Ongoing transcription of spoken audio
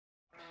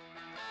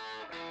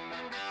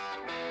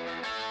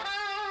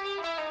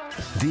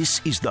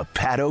This is the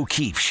Pat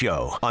O'Keefe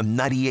Show on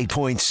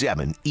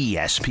 98.7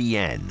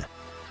 ESPN.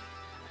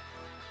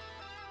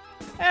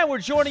 And we're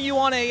joining you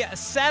on a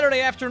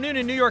Saturday afternoon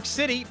in New York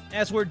City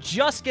as we're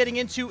just getting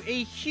into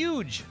a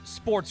huge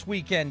sports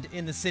weekend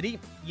in the city.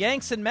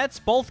 Yanks and Mets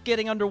both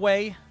getting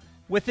underway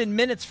within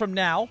minutes from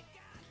now.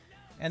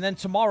 And then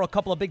tomorrow, a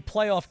couple of big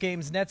playoff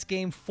games. Nets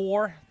game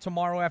 4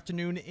 tomorrow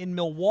afternoon in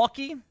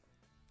Milwaukee,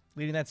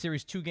 leading that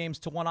series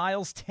 2-1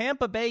 Isles.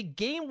 Tampa Bay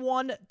game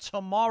 1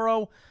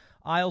 tomorrow.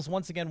 Isles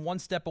once again one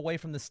step away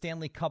from the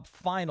Stanley Cup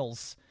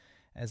Finals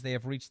as they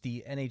have reached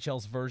the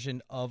NHL's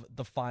version of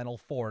the Final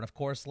Four. And, of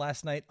course,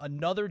 last night,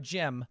 another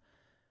gem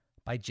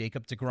by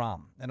Jacob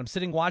deGrom. And I'm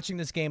sitting watching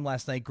this game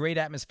last night. Great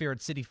atmosphere at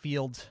Citi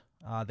Field.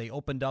 They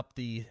opened up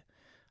the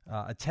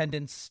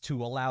attendance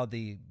to allow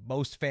the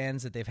most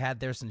fans that they've had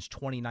there since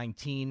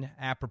 2019,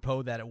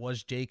 apropos that it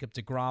was Jacob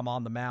deGrom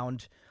on the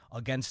mound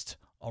against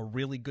a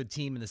really good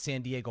team in the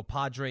San Diego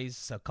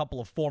Padres. A couple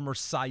of former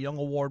Cy Young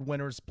Award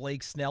winners,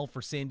 Blake Snell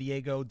for San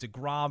Diego,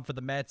 deGrom for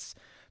the Mets,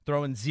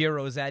 throwing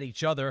zeros at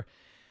each other.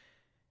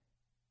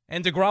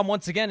 And deGrom,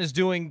 once again, is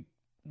doing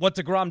what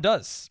deGrom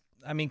does.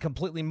 I mean,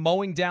 completely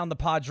mowing down the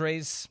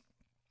Padres.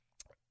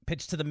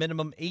 Pitched to the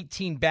minimum,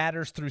 18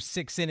 batters through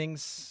 6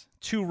 innings.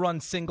 2-run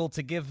single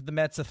to give the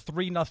Mets a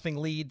 3-0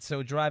 lead,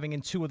 so driving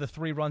in 2 of the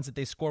 3 runs that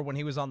they scored when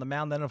he was on the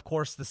mound. Then, of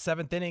course, the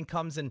 7th inning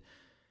comes, and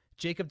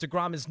Jacob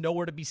deGrom is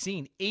nowhere to be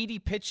seen. 80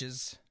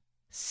 pitches,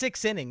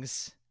 6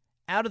 innings,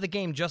 out of the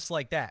game just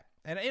like that.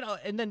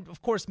 And then,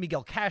 of course,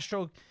 Miguel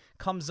Castro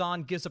comes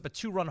on, gives up a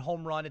 2-run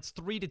home run. It's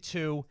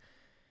 3-2.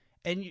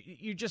 And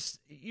you're just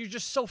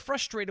so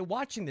frustrated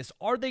watching this.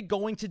 Are they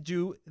going to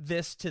do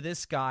this to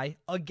this guy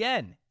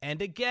again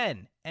and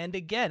again and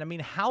again? I mean,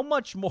 how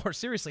much more,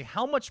 seriously,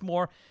 how much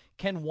more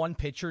can one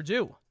pitcher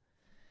do?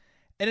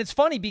 And it's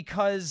funny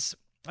because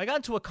I got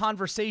into a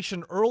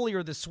conversation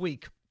earlier this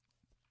week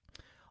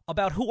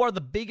about who are the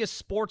biggest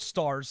sports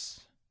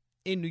stars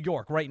in New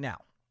York right now.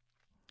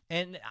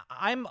 And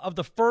I'm of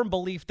the firm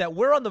belief that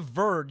we're on the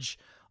verge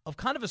of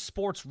kind of a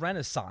sports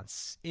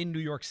renaissance in New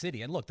York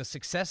City. And look, the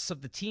success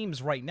of the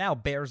teams right now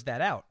bears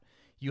that out.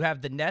 You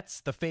have the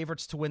Nets, the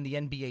favorites to win the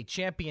NBA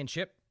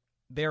championship.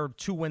 They're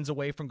 2 wins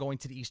away from going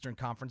to the Eastern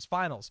Conference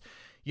Finals.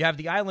 You have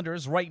the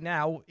Islanders right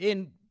now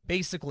in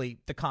basically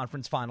the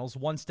conference finals,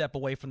 1 step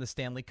away from the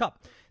Stanley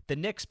Cup. The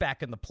Knicks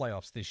back in the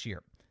playoffs this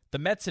year. The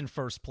Mets in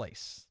first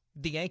place.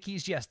 The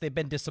Yankees, yes, they've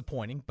been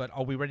disappointing, but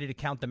are we ready to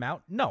count them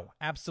out? No,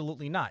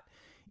 absolutely not.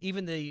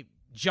 Even the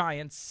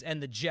Giants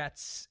and the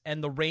Jets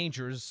and the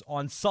Rangers,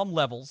 on some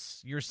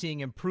levels, you're seeing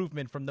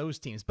improvement from those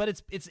teams.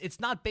 But it's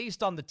not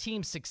based on the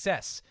team's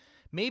success,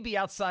 maybe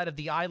outside of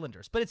the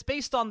Islanders, but it's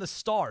based on the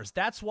stars.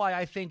 That's why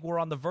I think we're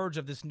on the verge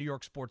of this New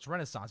York sports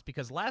renaissance,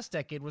 because last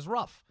decade was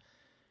rough,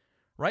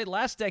 right?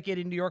 Last decade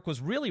in New York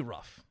was really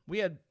rough. We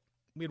had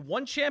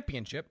 1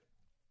 championship.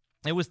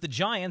 It was the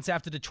Giants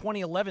after the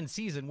 2011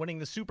 season, winning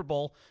the Super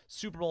Bowl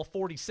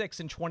 46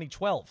 in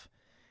 2012.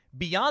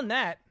 Beyond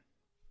that,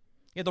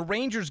 the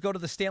Rangers go to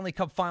the Stanley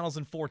Cup Finals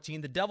in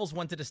 14. The Devils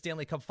went to the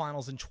Stanley Cup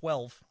Finals in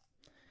 12.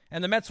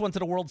 And the Mets went to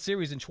the World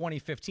Series in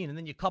 2015. And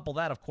then you couple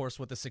that, of course,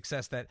 with the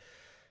success that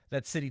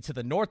city to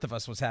the north of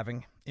us was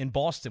having in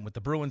Boston, with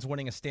the Bruins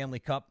winning a Stanley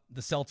Cup,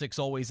 the Celtics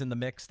always in the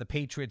mix, the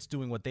Patriots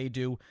doing what they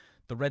do,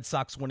 the Red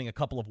Sox winning a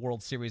couple of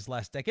World Series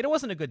last decade. It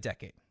wasn't a good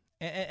decade.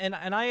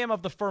 And I am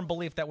of the firm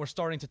belief that we're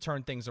starting to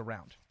turn things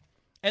around.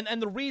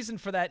 And the reason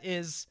for that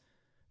is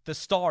the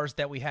stars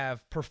that we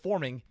have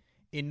performing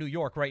in New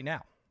York right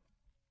now.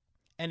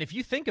 And if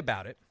you think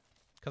about it,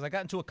 because I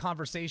got into a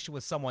conversation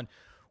with someone,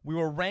 we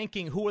were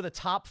ranking who are the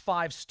top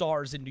 5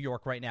 stars in New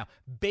York right now,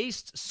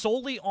 based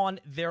solely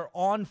on their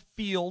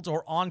on-field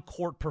or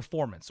on-court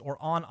performance or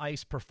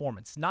on-ice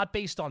performance, not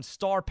based on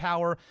star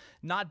power,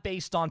 not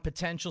based on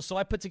potential. So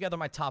I put together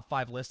my top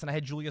 5 list, and I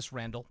had Julius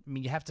Randle. I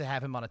mean, you have to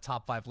have him on a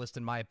top 5 list,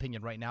 in my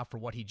opinion, right now for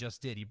what he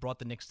just did. He brought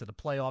the Knicks to the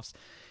playoffs.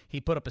 He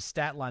put up a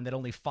stat line that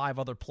only 5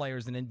 other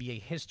players in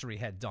NBA history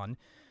had done.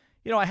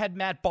 I had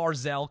Matt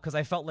Barzal because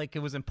I felt like it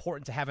was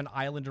important to have an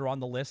Islander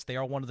on the list. They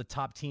are one of the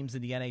top teams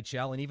in the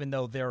NHL, and even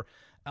though they're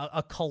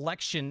a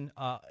collection,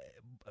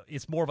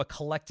 it's more of a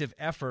collective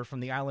effort from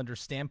the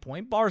Islanders'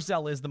 standpoint.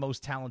 Barzal is the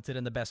most talented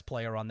and the best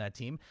player on that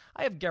team.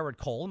 I have Garrett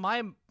Cole. In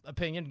my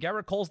opinion,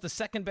 Garrett Cole's the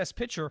second best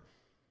pitcher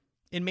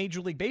in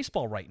Major League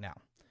Baseball right now.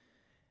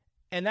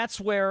 And that's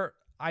where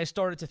I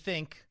started to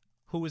think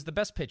who is the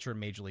best pitcher in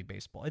Major League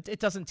Baseball. It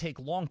doesn't take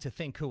long to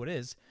think who it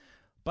is.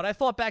 But I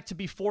thought back to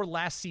before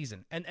last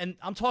season, and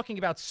I'm talking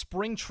about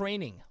spring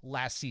training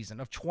last season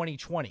of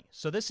 2020.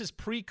 So this is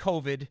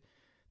pre-COVID.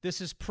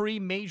 This is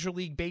pre-Major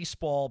League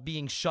Baseball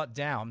being shut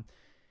down.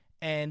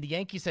 And the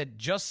Yankees had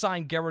just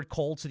signed Garrett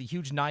Cole to the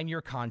huge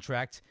 9-year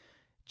contract.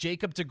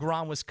 Jacob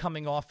deGrom was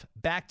coming off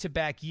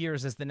back-to-back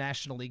years as the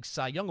National League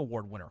Cy Young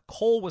Award winner.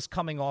 Cole was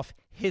coming off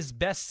his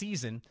best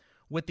season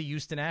with the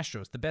Houston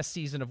Astros, the best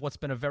season of what's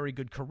been a very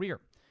good career.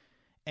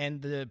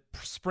 And the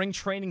spring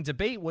training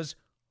debate was,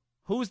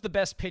 who's the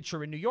best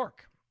pitcher in New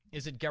York?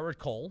 Is it Garrett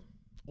Cole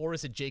or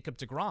is it Jacob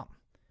deGrom?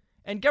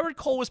 And Gerrit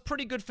Cole was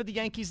pretty good for the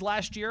Yankees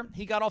last year.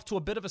 He got off to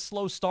a bit of a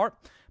slow start.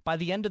 By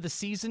the end of the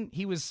season,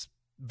 he was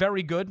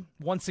very good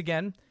once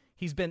again.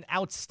 He's been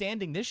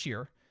outstanding this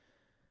year.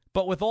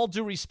 But with all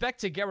due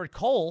respect to Gerrit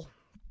Cole,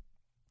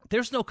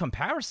 there's no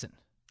comparison.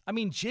 I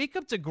mean,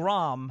 Jacob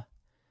deGrom,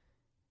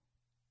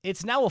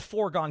 it's now a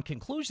foregone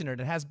conclusion,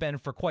 and it has been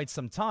for quite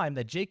some time,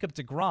 that Jacob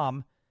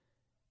deGrom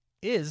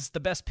is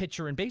the best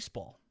pitcher in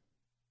baseball.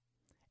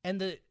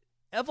 And the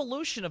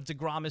evolution of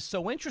deGrom is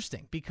so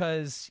interesting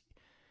because,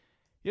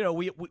 you know,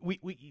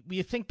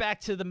 we think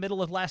back to the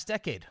middle of last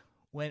decade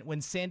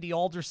when Sandy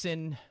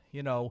Alderson,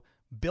 you know,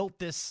 built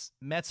this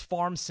Mets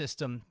farm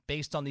system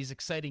based on these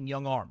exciting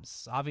young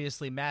arms.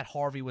 Obviously, Matt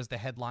Harvey was the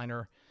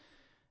headliner.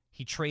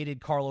 He traded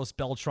Carlos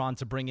Beltran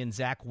to bring in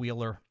Zach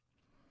Wheeler.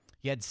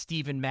 You had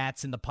Steven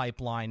Matz in the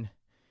pipeline.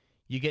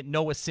 You get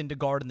Noah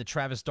Syndergaard in the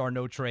Travis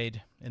d'Arnaud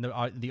trade, in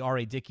the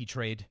R.A. Dickey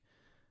trade.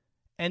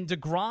 And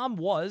deGrom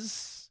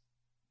was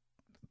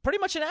pretty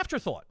much an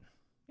afterthought.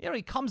 You know,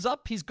 he comes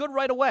up, he's good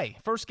right away.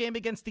 First game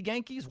against the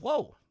Yankees,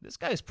 whoa, this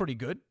guy is pretty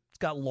good. He's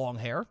got long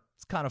hair.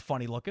 It's kind of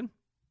funny looking.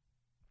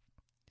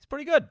 He's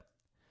pretty good.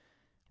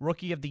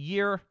 Rookie of the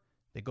year.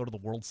 They go to the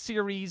World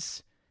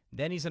Series.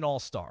 Then he's an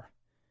all-star.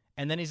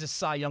 And then he's a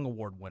Cy Young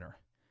Award winner.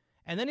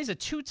 And then he's a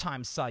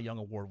two-time Cy Young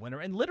Award winner.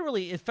 And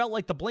literally, it felt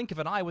like the blink of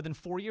an eye within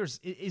 4 years.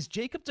 Is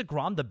Jacob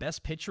deGrom the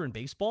best pitcher in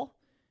baseball?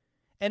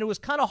 And it was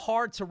kind of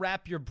hard to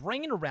wrap your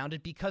brain around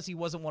it because he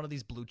wasn't one of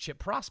these blue-chip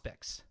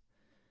prospects.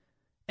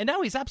 And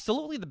now he's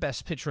absolutely the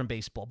best pitcher in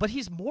baseball. But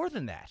he's more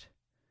than that.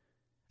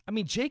 I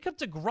mean, Jacob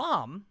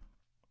deGrom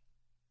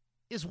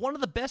is one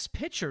of the best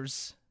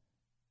pitchers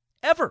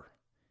ever.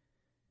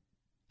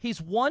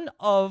 He's one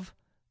of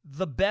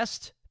the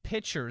best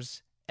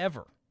pitchers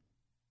ever.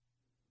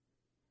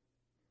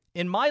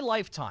 In my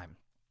lifetime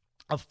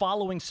of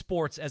following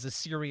sports as a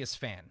serious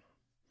fan,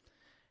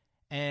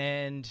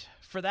 and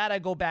for that I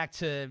go back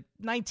to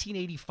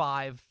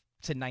 1985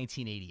 to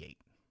 1988.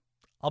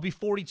 I'll be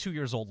 42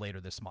 years old later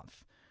this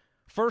month.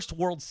 First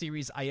World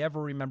Series I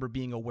ever remember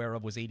being aware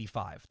of was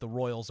 85, the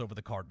Royals over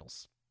the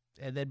Cardinals.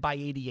 And then by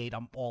 88,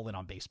 I'm all in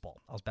on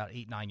baseball. I was about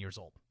 8, 9 years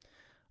old.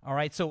 All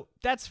right, so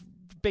that's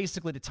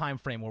basically the time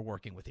frame we're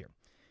working with here.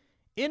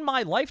 In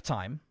my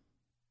lifetime,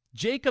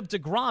 Jacob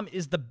deGrom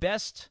is the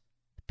best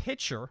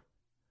pitcher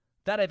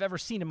that I've ever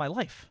seen in my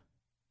life.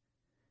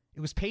 It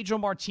was Pedro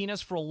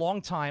Martinez for a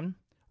long time,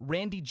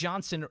 Randy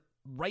Johnson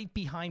right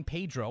behind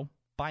Pedro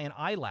by an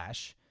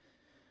eyelash.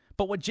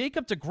 But what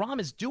Jacob deGrom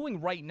is doing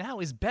right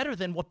now is better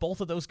than what both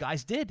of those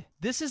guys did.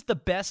 This is the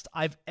best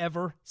I've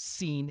ever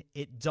seen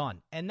it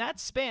done. And that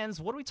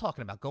spans, what are we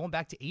talking about, going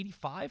back to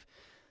 85?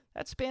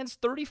 That spans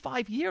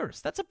 35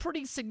 years. That's a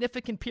pretty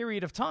significant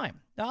period of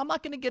time. Now, I'm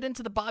not going to get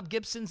into the Bob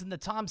Gibsons and the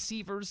Tom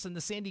Seavers and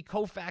the Sandy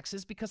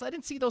Koufaxes because I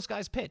didn't see those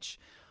guys pitch.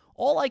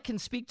 All I can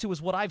speak to is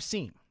what I've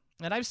seen.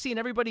 And I've seen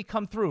everybody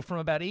come through from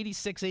about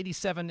 86,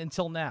 87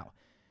 until now.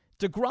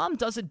 deGrom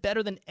does it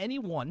better than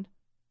anyone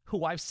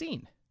who I've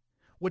seen.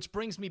 Which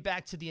brings me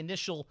back to the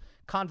initial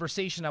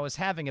conversation I was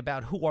having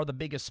about who are the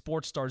biggest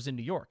sports stars in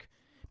New York.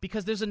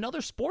 Because there's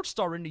another sports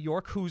star in New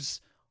York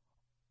who's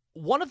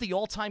one of the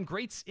all-time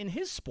greats in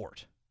his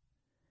sport.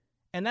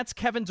 And that's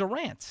Kevin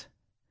Durant.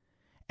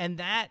 And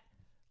that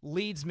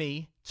leads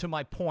me to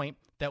my point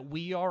that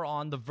we are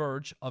on the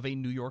verge of a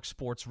New York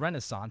sports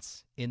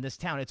renaissance in this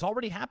town. It's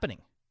already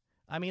happening.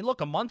 I mean,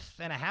 look, a month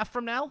and a half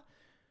from now,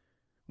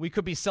 we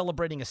could be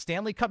celebrating a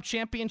Stanley Cup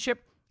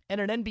championship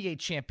and an NBA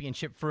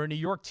championship for a New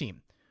York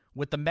team,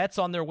 with the Mets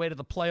on their way to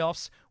the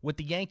playoffs, with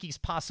the Yankees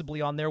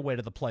possibly on their way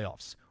to the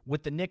playoffs,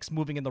 with the Knicks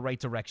moving in the right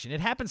direction. It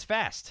happens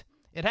fast.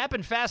 It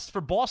happened fast for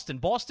Boston.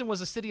 Boston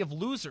was a city of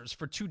losers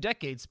for 2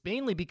 decades,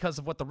 mainly because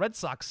of what the Red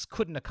Sox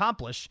couldn't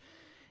accomplish.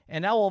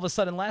 And now all of a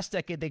sudden, last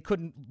decade, they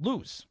couldn't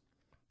lose.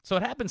 So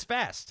it happens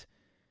fast.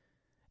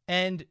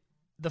 And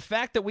the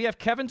fact that we have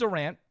Kevin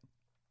Durant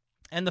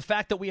and the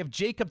fact that we have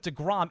Jacob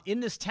deGrom in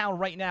this town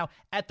right now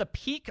at the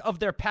peak of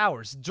their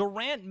powers,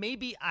 Durant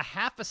maybe a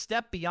half a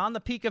step beyond the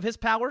peak of his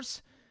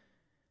powers,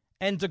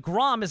 and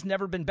deGrom has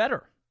never been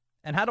better.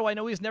 And how do I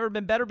know he's never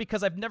been better?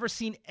 Because I've never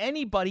seen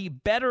anybody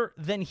better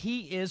than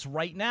he is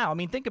right now. I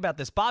mean, think about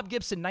this. Bob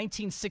Gibson,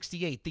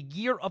 1968, the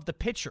year of the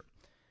pitcher.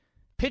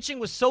 Pitching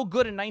was so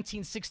good in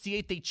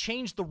 1968, they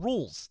changed the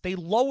rules. They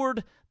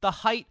lowered the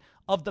height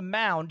of the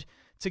mound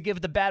to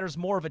give the batters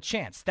more of a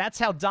chance. That's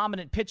how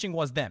dominant pitching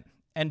was then.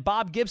 And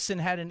Bob Gibson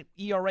had an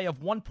ERA of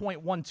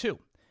 1.12.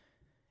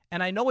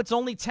 And I know it's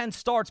only 10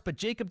 starts, but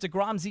Jacob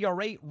deGrom's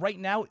ERA right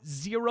now,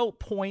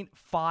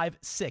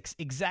 0.56.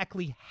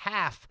 Exactly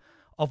half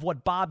of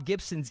what Bob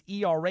Gibson's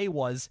ERA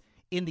was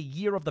in the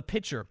year of the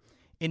pitcher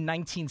in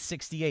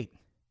 1968.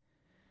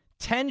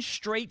 10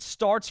 straight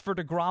starts for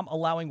deGrom,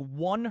 allowing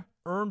 1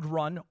 earned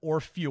run or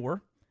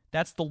fewer.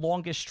 That's the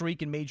longest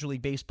streak in Major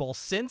League Baseball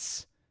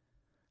since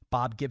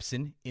Bob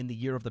Gibson in the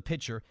year of the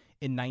pitcher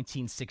in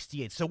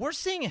 1968. So we're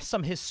seeing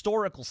some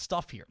historical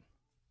stuff here.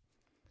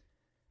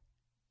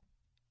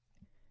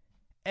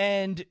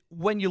 And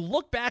when you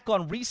look back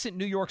on recent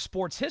New York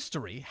sports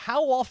history,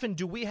 how often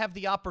do we have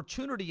the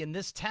opportunity in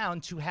this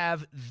town to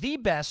have the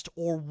best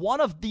or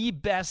one of the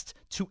best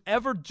to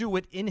ever do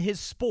it in his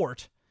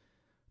sport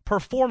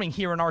performing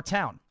here in our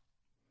town?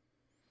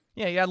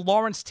 Yeah, you had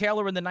Lawrence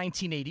Taylor in the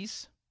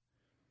 1980s.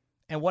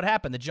 And what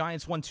happened? The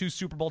Giants won 2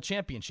 Super Bowl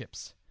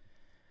championships.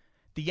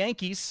 The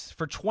Yankees,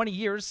 for 20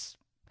 years,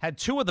 had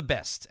 2 of the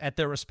best at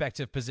their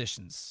respective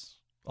positions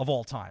of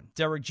all time,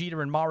 Derek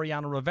Jeter and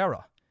Mariano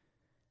Rivera.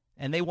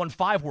 And they won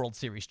 5 World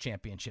Series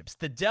championships.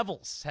 The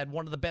Devils had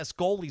one of the best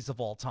goalies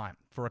of all time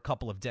for a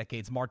couple of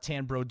decades,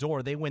 Martin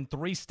Brodeur. They win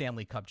 3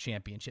 Stanley Cup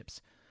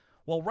championships.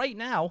 Well, right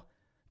now,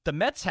 the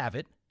Mets have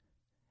it,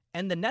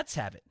 and the Nets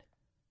have it.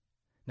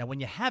 Now, when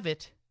you have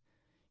it,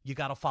 you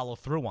got to follow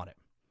through on it.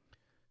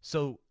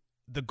 So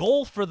the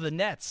goal for the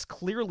Nets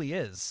clearly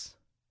is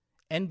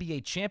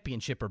NBA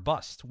championship or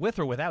bust, with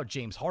or without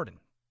James Harden.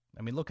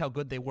 I mean, look how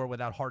good they were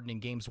without Harden in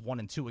games 1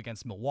 and 2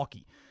 against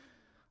Milwaukee.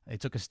 They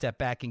took a step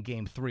back in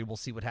Game 3. We'll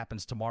see what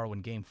happens tomorrow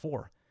in Game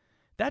 4.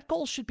 That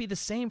goal should be the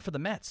same for the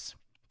Mets,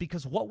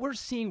 because what we're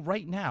seeing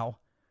right now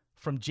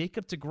from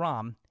Jacob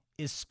deGrom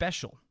is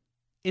special.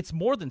 It's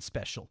more than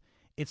special.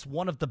 It's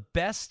one of the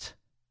best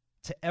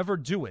to ever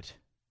do it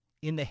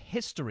in the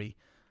history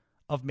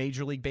of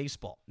Major League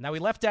Baseball. Now, he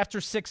left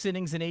after 6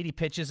 innings and 80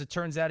 pitches. It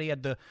turns out he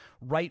had the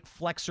right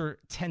flexor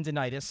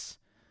tendonitis.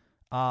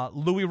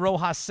 Louis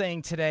Rojas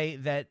saying today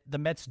that the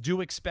Mets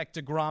do expect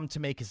deGrom to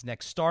make his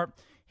next start.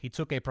 He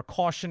took a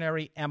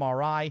precautionary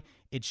MRI.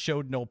 It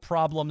showed no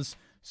problems.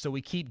 So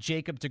we keep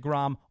Jacob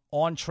deGrom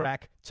on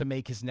track to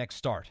make his next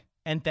start.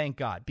 And thank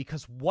God,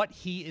 because what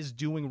he is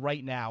doing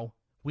right now,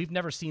 we've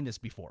never seen this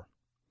before.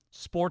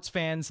 Sports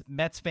fans,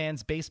 Mets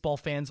fans, baseball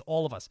fans,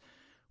 all of us,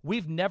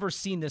 we've never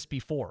seen this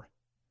before.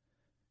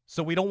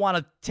 So we don't want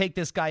to take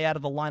this guy out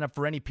of the lineup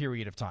for any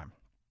period of time.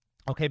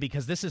 Okay,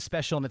 because this is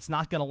special and it's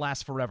not going to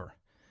last forever.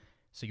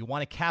 So you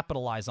want to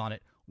capitalize on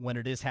it when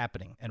it is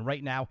happening. And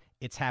right now,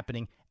 it's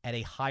happening at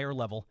a higher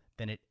level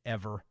than it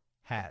ever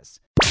has.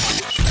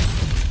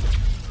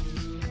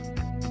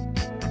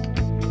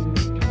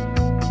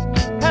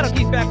 Pat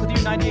O'Keefe back with you,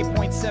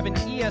 98.7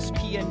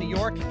 ESPN New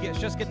York.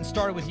 Just getting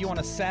started with you on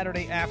a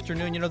Saturday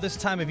afternoon. You know, this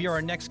time of year,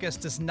 our next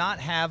guest does not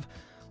have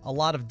a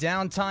lot of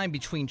downtime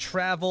between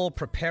travel,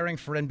 preparing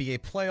for NBA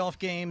playoff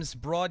games,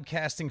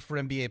 broadcasting for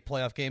NBA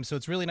playoff games. So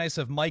it's really nice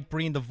of Mike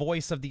Breen, the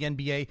voice of the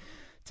NBA,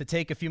 to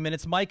take a few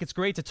minutes. Mike, it's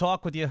great to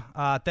talk with you.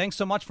 Thanks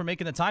so much for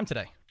making the time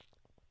today.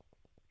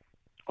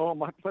 Oh,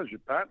 my pleasure,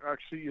 Pat.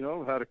 Actually,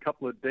 had a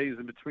couple of days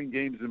in between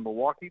games in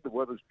Milwaukee. The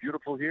weather's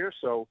beautiful here,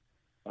 so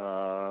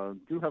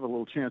do have a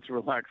little chance to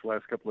relax the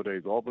last couple of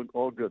days.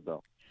 All good,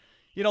 though.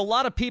 You know, a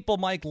lot of people,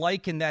 Mike,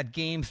 liken that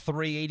Game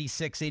 3,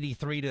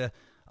 86-83 to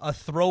a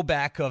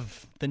throwback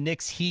of the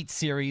Knicks Heat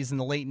series in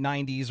the late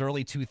 90s,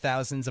 early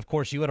 2000s. Of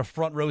course, you had a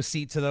front row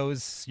seat to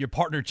those. Your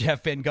partner,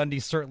 Jeff Van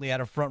Gundy, certainly had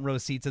a front row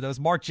seat to those.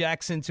 Mark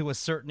Jackson, to a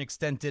certain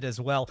extent, did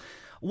as well.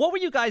 What were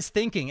you guys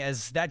thinking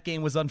as that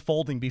game was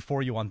unfolding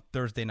before you on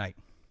Thursday night?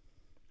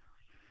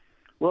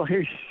 Well,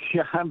 here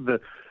you have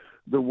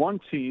the one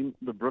team,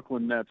 the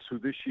Brooklyn Nets, who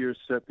this year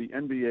set the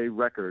NBA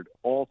record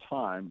all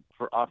time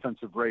for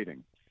offensive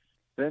rating.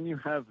 Then you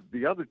have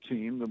the other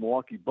team, the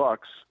Milwaukee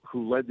Bucks,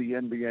 who led the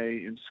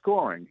NBA in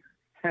scoring.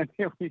 And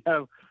here we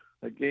have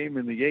a game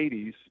in the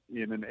 80s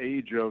in an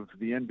age of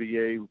the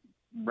NBA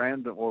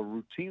random or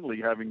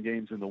routinely having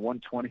games in the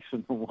 120s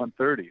and the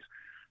 130s.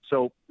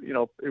 So,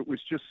 it was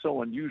just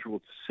so unusual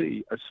to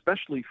see,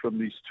 especially from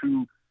these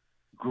two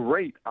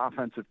great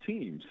offensive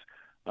teams.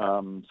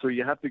 So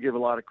you have to give a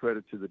lot of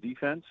credit to the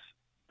defense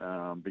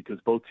because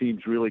both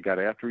teams really got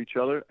after each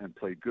other and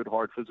played good,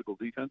 hard physical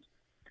defense.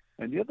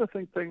 And the other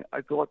thing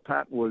I thought,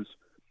 Pat, was,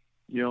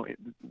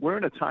 we're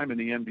in a time in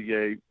the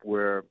NBA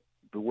where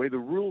the way the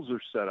rules are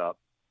set up,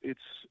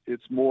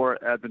 it's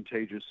more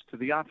advantageous to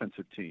the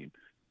offensive team.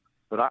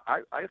 But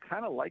I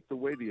kind of like the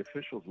way the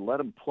officials let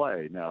them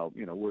play. Now,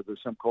 were there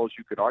some calls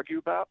you could argue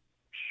about?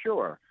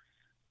 Sure.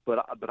 But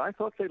I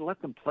thought they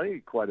let them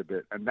play quite a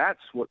bit. And that's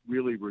what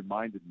really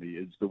reminded me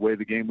is the way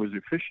the game was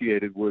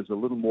officiated was a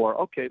little more,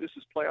 okay, this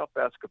is playoff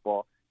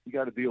basketball. You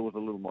got to deal with a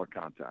little more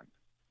contact.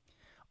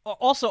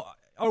 Also,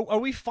 are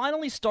we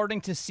finally starting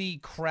to see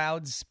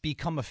crowds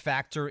become a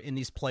factor in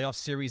these playoff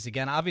series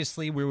again?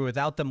 Obviously, we were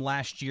without them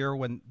last year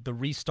when the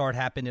restart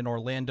happened in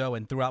Orlando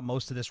and throughout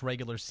most of this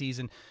regular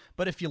season.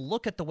 But if you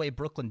look at the way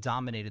Brooklyn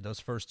dominated those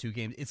first 2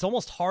 games, it's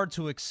almost hard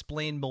to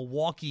explain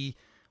Milwaukee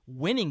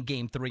winning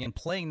Game 3 and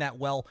playing that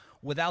well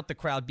without the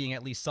crowd being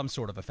at least some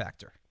sort of a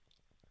factor.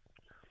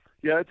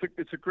 Yeah,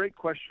 it's a great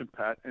question,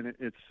 Pat, and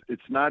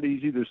it's not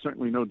easy. There's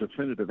certainly no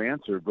definitive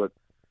answer, but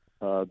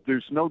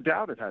there's no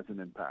doubt it has an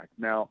impact.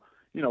 Now,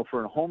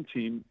 for a home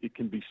team, it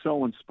can be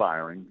so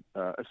inspiring,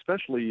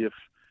 especially if,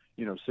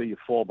 say you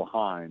fall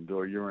behind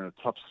or you're in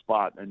a tough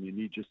spot and you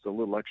need just a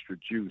little extra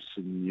juice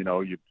and,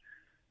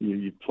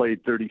 you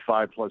played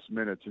 35 plus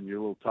minutes and you're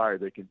a little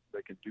tired. They can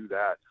do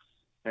that.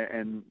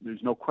 And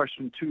there's no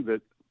question, too,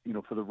 that,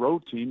 for the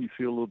road team, you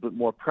feel a little bit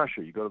more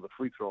pressure. You go to the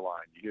free throw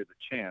line, you hear the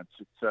chants,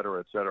 et cetera,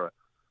 et cetera.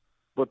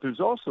 But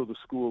there's also the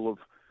school of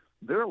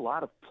there are a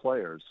lot of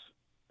players,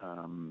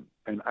 and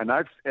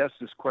I've asked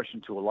this question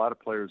to a lot of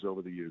players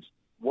over the years.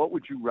 What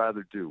would you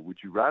rather do? Would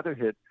you rather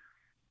hit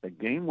a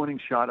game-winning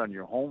shot on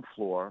your home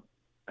floor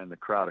and the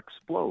crowd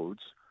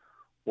explodes,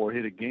 or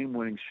hit a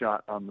game-winning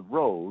shot on the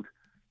road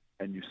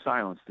and you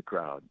silence the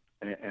crowd?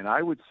 And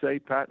I would say,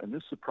 Pat, and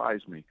this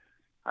surprised me,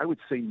 I would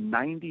say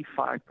 95%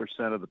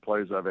 of the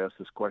players I've asked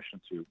this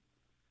question to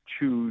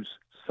choose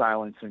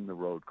silencing the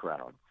road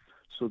crowd.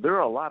 So there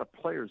are a lot of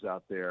players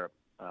out there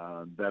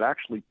that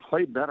actually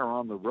play better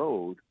on the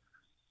road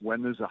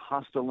when there's a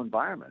hostile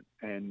environment,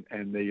 and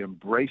they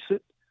embrace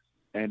it,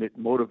 and it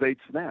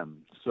motivates them.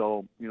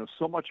 So,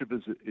 so much of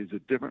it is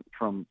different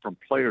from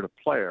player to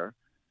player,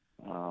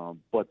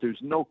 but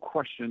there's no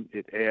question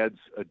it adds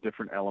a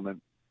different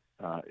element.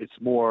 It's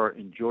more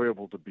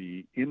enjoyable to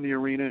be in the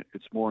arena.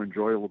 It's more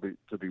enjoyable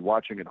to be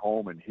watching at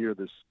home and hear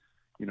this,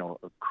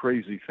 a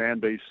crazy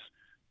fan base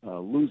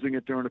losing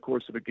it during the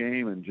course of a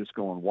game and just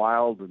going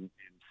wild in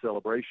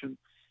celebration.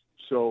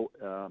 So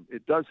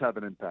it does have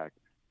an impact.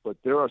 But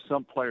there are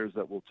some players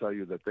that will tell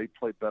you that they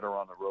play better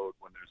on the road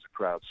when there's a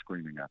crowd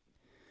screaming at them.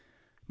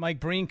 Mike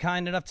Breen,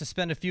 kind enough to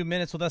spend a few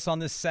minutes with us on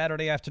this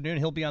Saturday afternoon.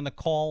 He'll be on the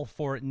call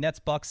for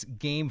Nets-Bucks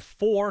Game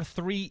 4,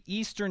 3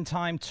 Eastern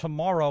Time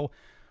tomorrow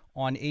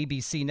on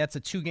ABC. Nets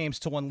a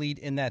 2-1 lead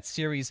in that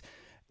series.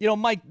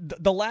 Mike,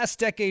 the last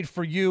decade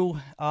for you,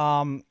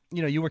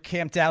 you were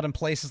camped out in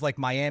places like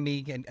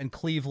Miami and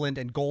Cleveland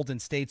and Golden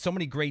State. So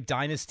many great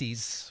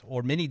dynasties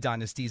or mini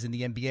dynasties in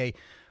the NBA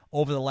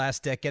over the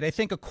last decade. I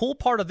think a cool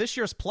part of this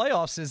year's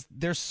playoffs is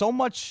there's so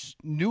much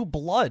new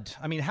blood.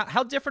 I mean,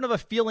 how different of a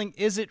feeling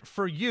is it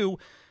for you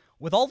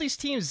with all these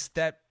teams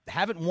that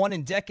haven't won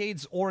in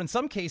decades or in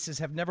some cases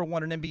have never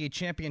won an NBA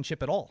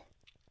championship at all?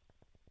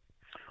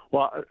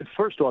 Well,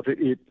 first off,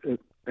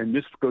 and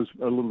this goes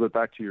a little bit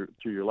back to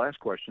your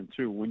last question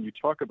too. When you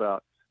talk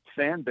about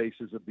fan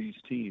bases of these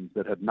teams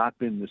that have not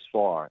been this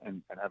far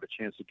and have a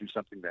chance to do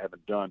something they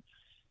haven't done,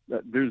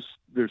 there's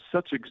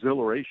such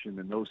exhilaration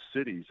in those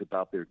cities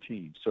about their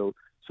team. So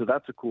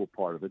that's a cool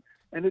part of it.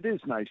 And it is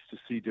nice to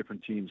see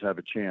different teams have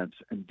a chance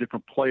and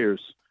different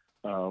players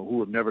who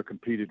have never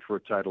competed for a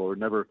title or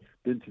never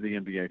been to the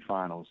NBA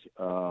Finals.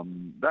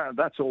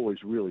 That's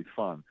always really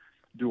fun.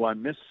 Do I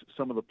miss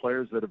some of the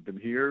players that have been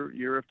here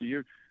year after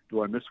year?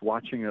 Do I miss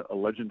watching a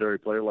legendary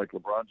player like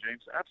LeBron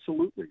James?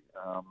 Absolutely.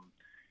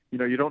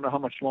 You don't know how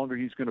much longer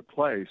he's going to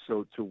play.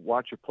 So to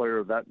watch a player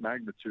of that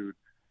magnitude,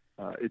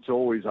 I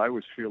always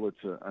feel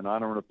it's an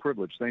honor and a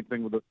privilege. Same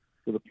thing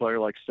with a player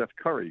like Steph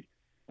Curry,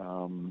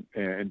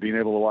 and being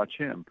able to watch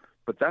him.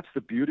 But that's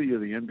the beauty of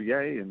the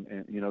NBA,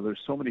 and there's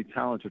so many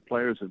talented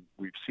players, and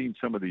we've seen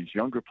some of these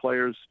younger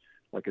players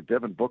like a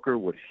Devin Booker,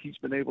 what he's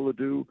been able to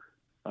do.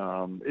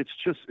 It's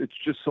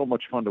just so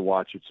much fun to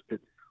watch.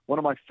 One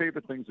of my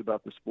favorite things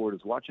about the sport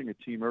is watching a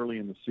team early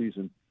in the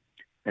season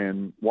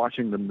and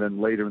watching them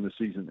then later in the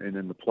season and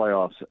in the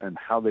playoffs and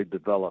how they've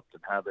developed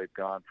and how they've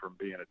gone from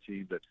being a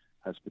team that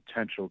has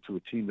potential to a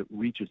team that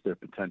reaches their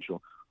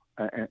potential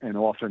and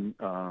often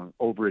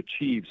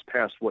overachieves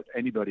past what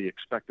anybody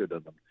expected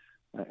of them.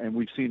 And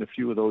we've seen a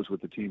few of those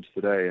with the teams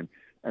today.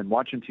 And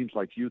watching teams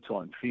like Utah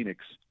and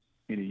Phoenix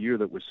in a year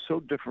that was so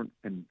different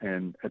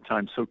and at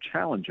times so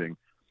challenging,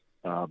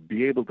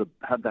 be able to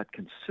have that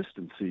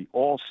consistency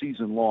all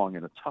season long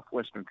in a tough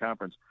Western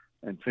Conference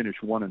and finish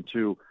 1 and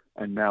 2,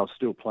 and now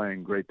still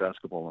playing great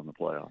basketball in the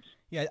playoffs.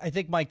 Yeah, I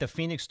think, Mike, the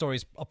Phoenix story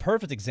is a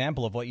perfect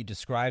example of what you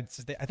described.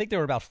 I think they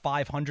were about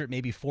 500,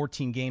 maybe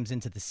 14 games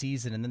into the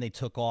season, and then they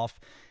took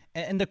off.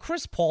 And the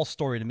Chris Paul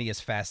story to me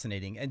is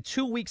fascinating. And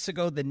 2 weeks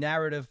ago, the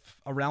narrative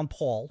around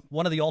Paul,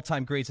 one of the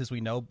all-time greats as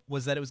we know,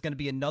 was that it was going to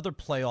be another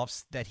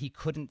playoffs that he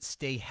couldn't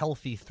stay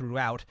healthy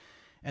throughout.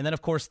 And then,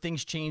 of course,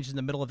 things changed in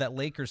the middle of that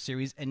Lakers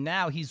series, and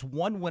now he's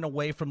 1 win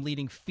away from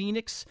leading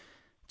Phoenix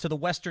to the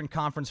Western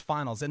Conference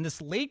Finals. And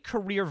this late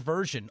career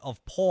version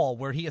of Paul,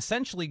 where he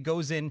essentially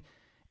goes in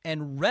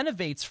and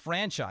renovates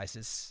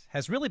franchises,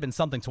 has really been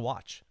something to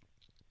watch.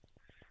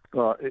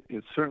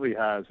 It certainly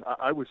has.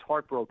 I was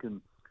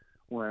heartbroken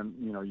when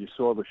you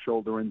saw the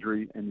shoulder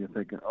injury, and you're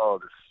thinking, oh,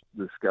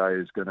 this guy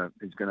is gonna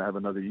have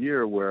another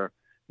year where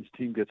his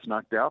team gets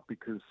knocked out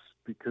because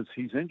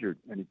he's injured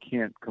and he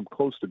can't come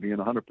close to being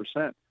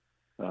 100%.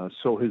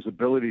 So his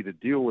ability to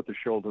deal with the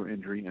shoulder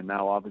injury, and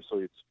now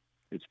obviously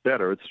it's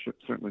better. It's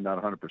certainly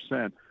not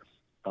 100%.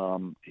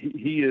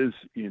 He is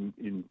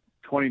in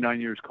 29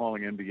 years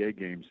calling NBA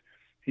games.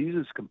 He's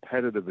as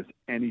competitive as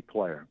any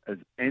player.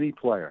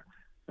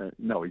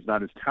 No, he's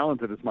not as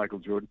talented as Michael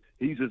Jordan.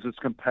 He's as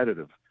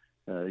competitive.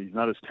 He's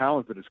not as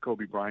talented as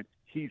Kobe Bryant.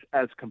 He's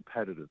as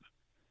competitive.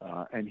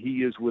 And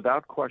he is,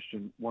 without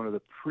question, one of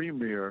the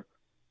premier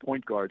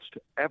point guards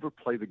to ever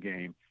play the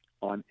game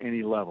on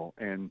any level.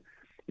 And,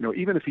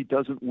 even if he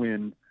doesn't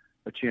win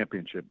a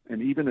championship,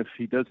 and even if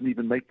he doesn't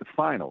even make the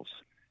finals,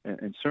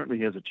 and certainly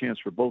he has a chance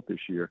for both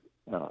this year,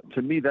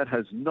 to me that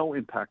has no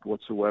impact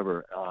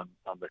whatsoever on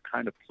the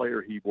kind of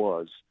player he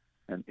was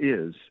and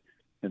is.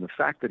 And the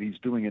fact that he's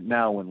doing it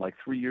now, when like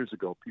 3 years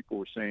ago people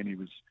were saying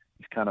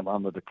he's kind of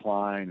on the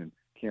decline and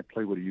can't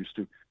play what he used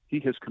to. he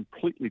has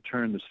completely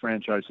turned this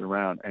franchise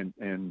around,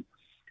 and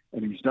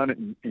he's done it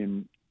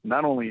in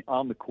not only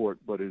on the court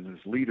but in his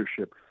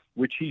leadership,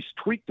 which he's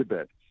tweaked a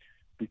bit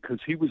because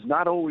he was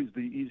not always the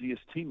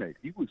easiest teammate.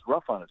 He was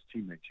rough on his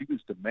teammates. He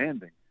was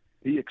demanding.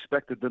 He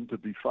expected them to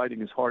be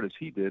fighting as hard as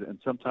he did, and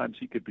sometimes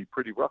he could be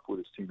pretty rough with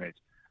his teammates.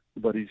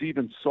 But he's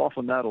even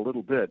softened that a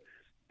little bit,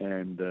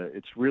 and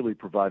it's really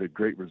provided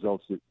great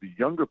results. The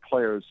younger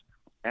players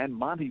and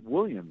Monty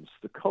Williams,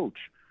 the coach,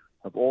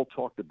 have all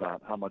talked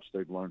about how much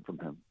they've learned from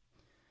him.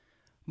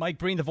 Mike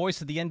Breen, the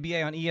voice of the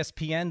NBA on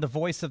ESPN, the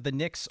voice of the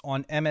Knicks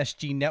on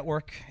MSG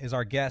Network, is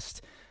our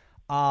guest.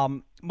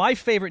 My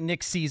favorite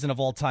Knicks season of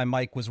all time,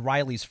 Mike, was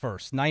Riley's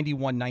first,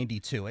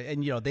 91-92.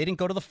 And, they didn't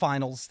go to the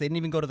finals. They didn't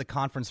even go to the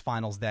conference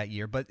finals that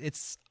year. But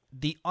it's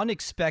the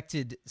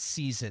unexpected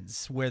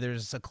seasons where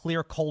there's a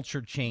clear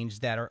culture change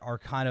that are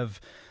kind of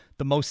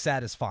the most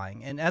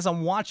satisfying. And as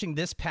I'm watching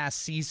this past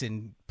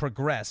season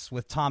progress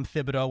with Tom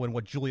Thibodeau and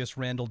what Julius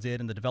Randle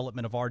did and the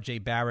development of R.J.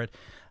 Barrett,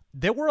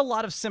 there were a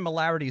lot of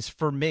similarities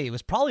for me. It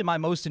was probably my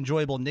most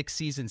enjoyable Knicks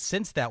season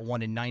since that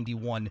one in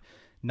 91-92.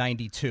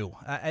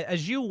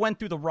 As you went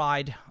through the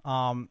ride,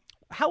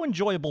 how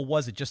enjoyable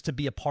was it just to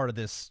be a part of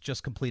this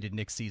just completed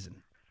Knicks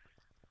season?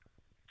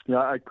 Yeah,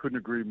 I couldn't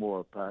agree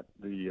more, Pat.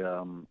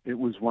 It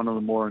was one of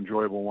the more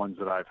enjoyable ones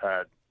that I've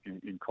had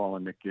in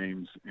calling Knicks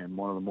games, and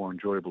one of the more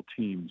enjoyable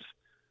teams.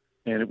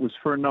 And it was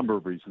for a number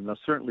of reasons. Now,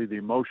 certainly the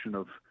emotion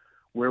of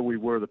where we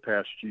were the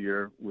past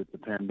year with the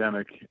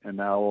pandemic, and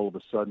now all of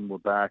a sudden we're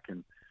back,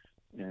 and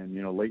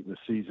late in the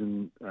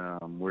season,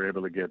 we're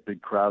able to get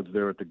big crowds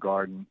there at the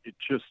Garden. It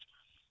just,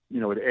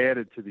 it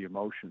added to the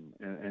emotion,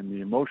 and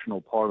the emotional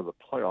part of the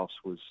playoffs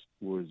was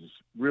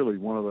really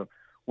one of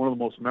the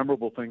most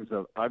memorable things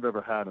that I've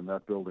ever had in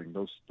that building.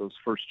 Those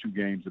first two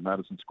games in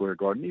Madison Square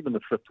Garden, even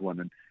the fifth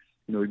one, and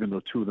even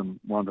though two of them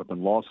wound up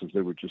in losses,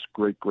 they were just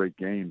great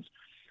games.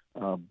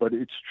 But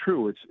it's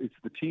true. It's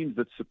the teams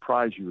that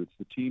surprise you. It's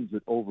the teams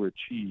that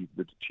overachieve.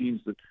 The teams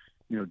that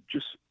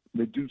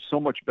they do so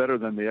much better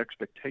than the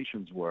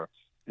expectations were.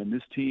 And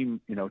this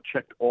team,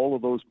 checked all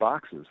of those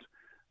boxes.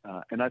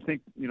 And I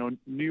think New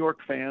York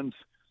fans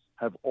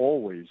have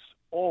always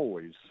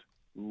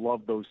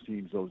loved those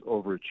teams, those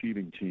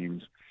overachieving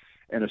teams,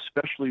 and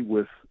especially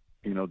with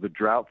the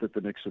drought that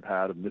the Knicks have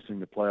had of missing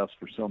the playoffs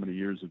for so many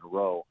years in a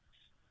row.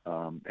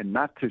 And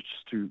not to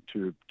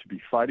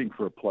be fighting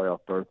for a playoff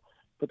berth,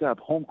 but to have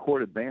home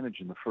court advantage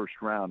in the first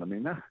round. I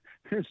mean,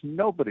 there's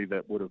nobody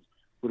that would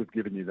have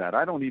given you that.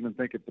 I don't even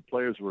think if the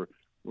players were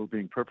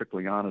being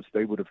perfectly honest,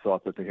 they would have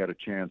thought that they had a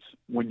chance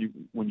when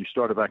you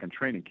started back in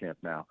training camp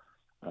now,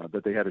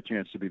 that they had a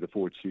chance to be the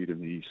fourth seed in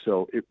the East.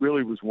 So it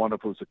really was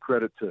wonderful. It's a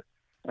credit to,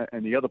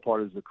 and the other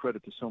part is a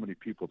credit to so many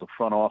people, the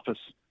front office,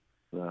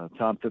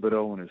 Tom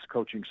Thibodeau and his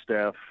coaching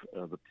staff,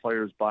 the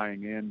players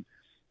buying in,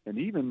 and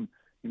even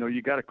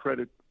you got to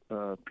credit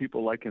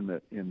people like in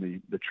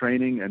the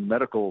training and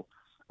medical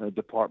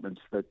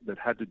departments that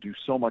had to do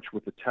so much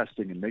with the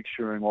testing and make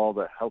sure all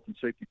the health and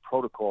safety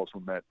protocols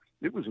were met.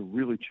 It was a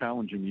really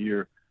challenging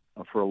year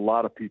for a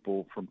lot of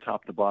people from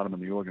top to bottom in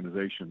the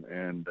organization,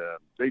 and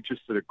they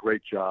just did a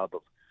great job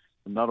of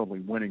not only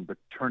winning but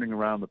turning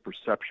around the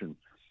perception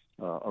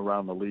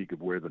around the league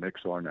of where the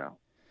Knicks are now.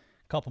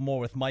 Couple more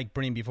with Mike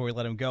Breen before we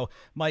let him go.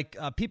 Mike,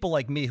 people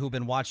like me who've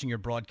been watching your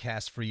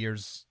broadcast for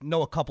years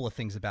know a couple of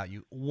things about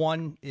you.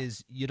 One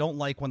is you don't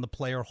like when the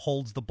player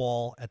holds the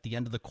ball at the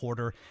end of the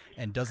quarter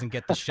and doesn't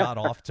get the shot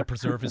off to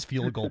preserve his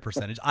field goal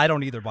percentage. I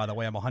don't either, by the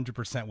way. I'm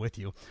 100% with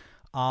you.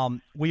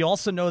 We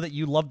also know that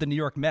you love the New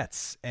York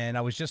Mets, and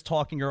I was just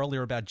talking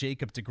earlier about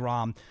Jacob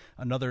deGrom,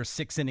 another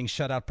 6-inning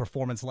shutout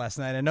performance last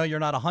night. I know you're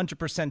not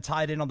 100%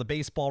 tied in on the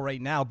baseball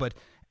right now, but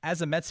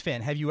as a Mets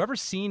fan, have you ever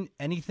seen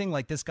anything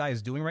like this guy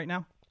is doing right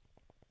now?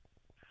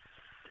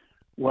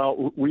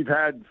 Well, we've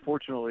had,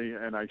 fortunately,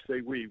 and I say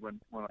we when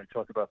I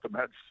talk about the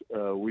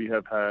Mets, we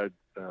have had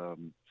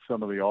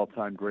some of the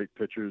all-time great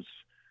pitchers,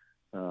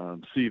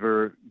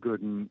 Seaver,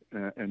 Gooden,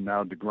 and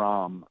now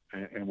deGrom.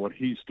 And what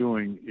he's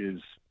doing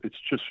is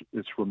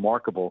it's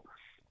remarkable.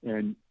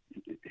 And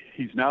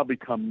he's now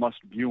become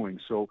must-viewing.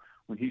 So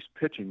when he's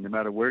pitching, no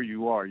matter where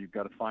you are, you've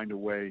got to find a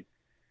way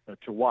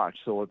to watch.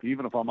 So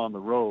even if I'm on the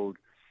road,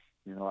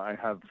 I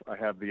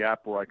have the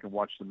app where I can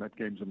watch the Met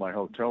games in my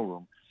hotel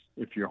room.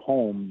 If you're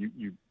home,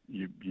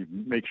 you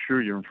make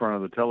sure you're in front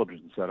of the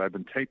television set. I've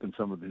been taping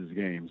some of his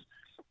games.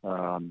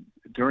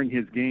 During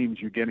his games,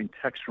 you're getting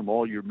texts from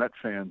all your Met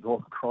fans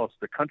all across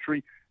the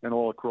country and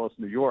all across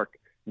New York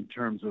in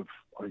terms of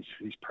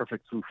he's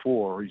perfect through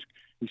 4, or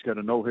he's got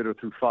a no-hitter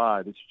through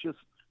 5. It's just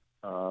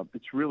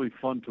it's really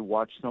fun to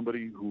watch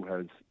somebody who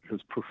has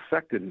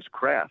perfected his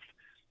craft.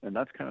 And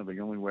that's kind of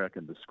the only way I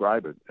can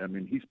describe it. I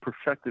mean, he's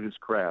perfected his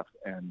craft,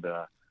 and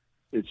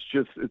it's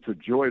a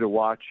joy to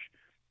watch.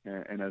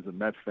 And as a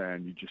Met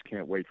fan, you just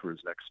can't wait for his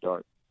next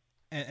start.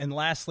 And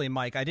lastly,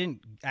 Mike, I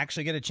didn't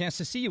actually get a chance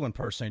to see you in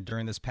person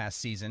during this past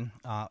season,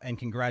 and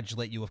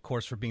congratulate you, of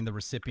course, for being the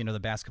recipient of the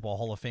Basketball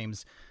Hall of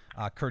Fame's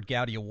Kurt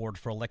Gowdy Award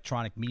for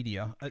Electronic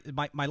Media.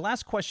 My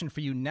last question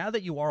for you, now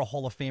that you are a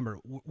Hall of Famer,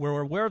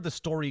 we're aware of the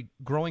story.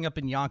 Growing up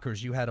in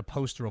Yonkers, you had a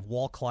poster of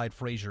Walt Clyde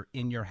Frazier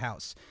in your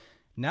house.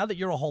 Now that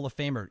you're a Hall of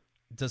Famer,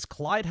 does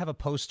Clyde have a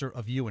poster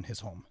of you in his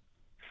home?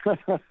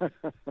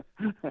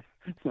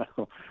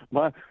 No,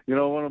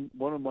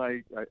 one of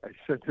my I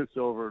said this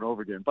over and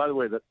over again. By the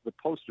way, the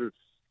poster,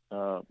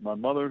 my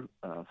mother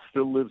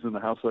still lives in the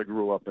house I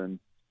grew up in,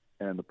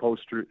 and the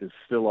poster is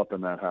still up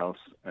in that house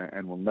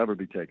and will never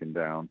be taken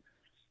down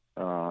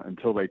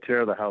until they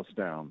tear the house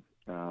down.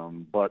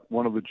 But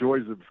one of the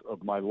joys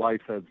of my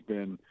life has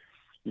been,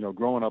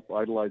 growing up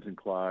idolizing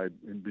Clyde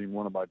and being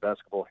one of my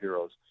basketball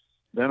heroes.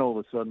 Then all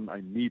of a sudden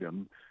I meet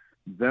him.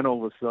 Then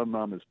all of a sudden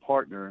I'm his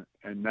partner,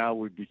 and now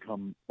we've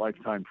become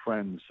lifetime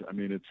friends. I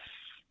mean, it's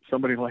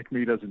somebody like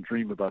me doesn't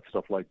dream about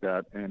stuff like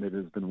that, and it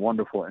has been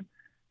wonderful.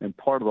 And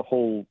part of the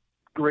whole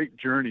great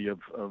journey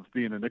of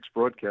being a Knicks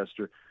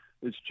broadcaster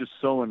is just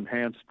so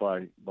enhanced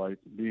by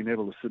being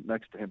able to sit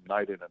next to him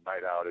night in and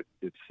night out.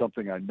 It's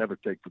something I never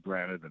take for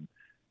granted,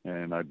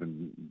 and I've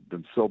been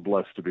so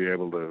blessed to be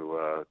able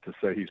to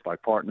say he's my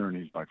partner and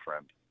he's my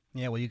friend.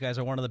 Yeah, well, you guys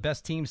are one of the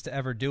best teams to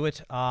ever do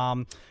it.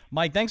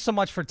 Mike, thanks so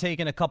much for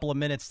taking a couple of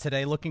minutes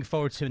today. Looking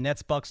forward to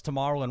Nets-Bucks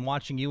tomorrow and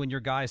watching you and your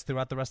guys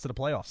throughout the rest of the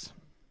playoffs.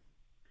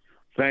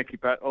 Thank you,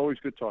 Pat. Always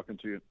good talking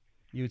to you.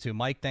 You too,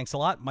 Mike. Thanks a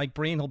lot. Mike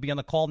Breen, he'll be on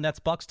the call.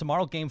 Nets-Bucks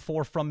tomorrow, Game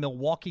 4 from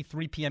Milwaukee,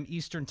 3 p.m.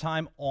 Eastern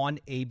Time on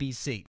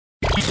ABC.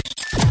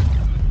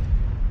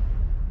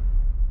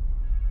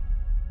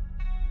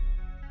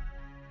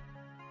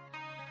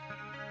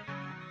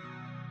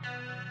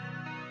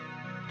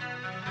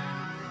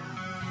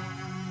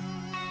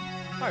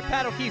 All right,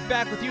 Pat O'Keefe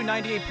back with you,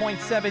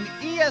 98.7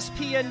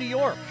 ESPN New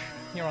York,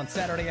 here on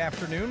Saturday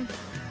afternoon.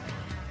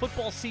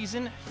 Football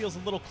season feels a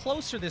little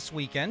closer this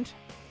weekend.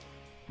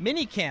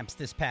 Mini camps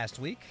this past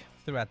week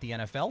throughout the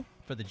NFL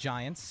for the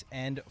Giants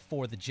and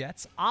for the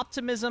Jets.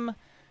 Optimism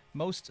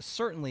most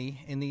certainly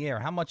in the air.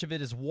 How much of it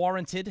is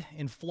warranted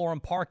in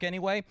Florham Park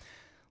anyway?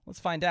 Let's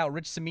find out.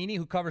 Rich Cimini,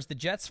 who covers the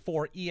Jets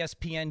for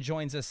ESPN,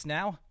 joins us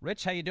now.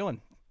 Rich, how you doing?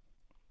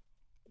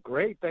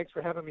 Great. Thanks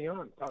for having me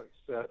on.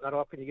 It's not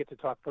often you get to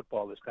talk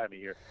football this time of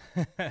year.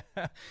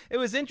 It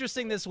was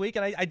interesting this week,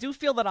 and I do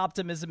feel that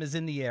optimism is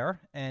in the air.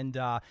 And,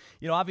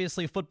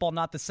 obviously football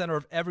not the center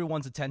of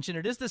everyone's attention.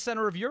 It is the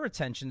center of your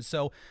attention.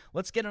 So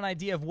let's get an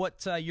idea of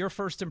what your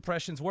first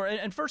impressions were.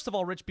 And first of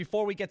all, Rich,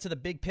 before we get to the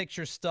big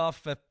picture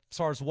stuff, as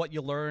far as what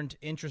you learned,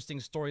 interesting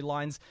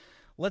storylines,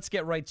 let's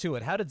get right to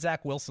it. How did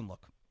Zach Wilson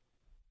look?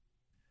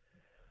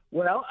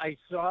 Well, I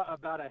saw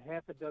about a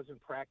half a dozen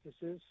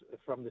practices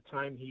from the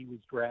time he was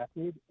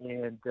drafted,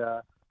 and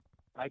the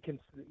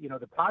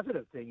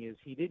positive thing is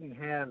he didn't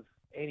have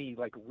any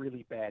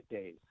really bad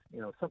days.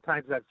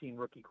 Sometimes I've seen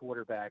rookie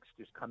quarterbacks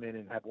just come in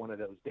and have one of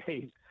those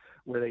days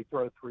where they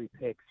throw 3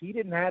 picks. He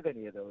didn't have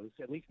any of those,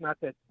 at least not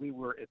that we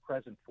were at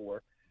present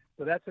for.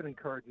 So that's an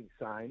encouraging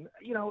sign.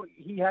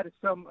 He had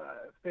some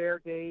fair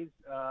days,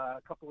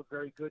 a couple of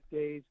very good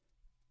days.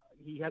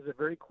 He has a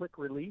very quick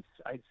release.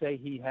 I'd say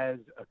he has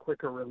a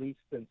quicker release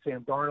than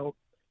Sam Darnold,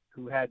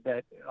 who had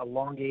that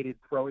elongated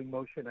throwing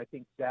motion. I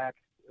think Zach's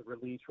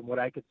release, from what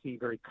I could see,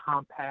 very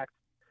compact,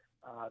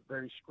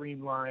 very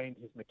streamlined.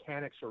 His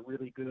mechanics are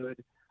really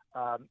good.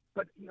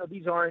 But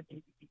these aren't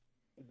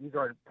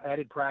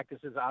padded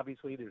practices.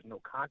 Obviously, there's no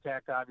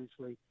contact.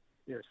 Obviously,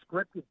 they're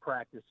scripted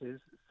practices.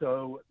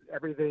 So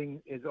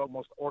everything is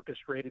almost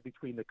orchestrated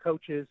between the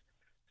coaches.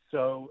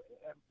 So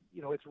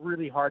it's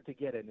really hard to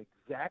get an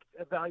exact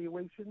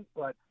evaluation,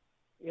 but,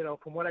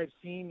 from what I've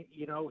seen,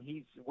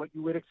 he's what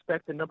you would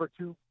expect the number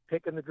 2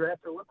 pick in the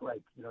draft to look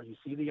like. You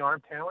see the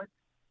arm talent.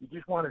 You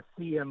just want to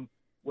see him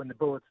when the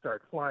bullets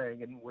start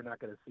flying, and we're not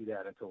going to see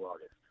that until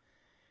August.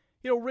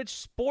 Rich,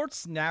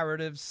 sports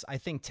narratives, I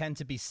think, tend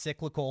to be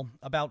cyclical.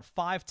 About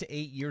 5 to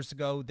 8 years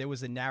ago, there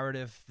was a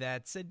narrative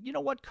that said,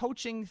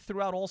 coaching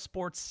throughout all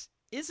sports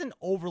isn't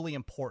overly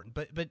important.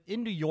 But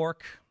in New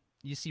York,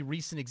 you see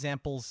recent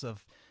examples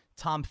of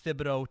Tom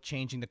Thibodeau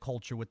changing the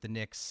culture with the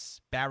Knicks.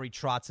 Barry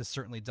Trotz has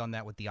certainly done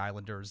that with the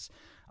Islanders.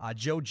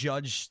 Joe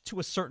Judge, to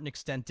a certain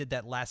extent, did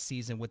that last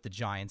season with the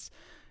Giants.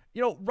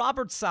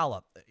 Robert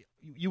Saleh,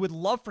 you would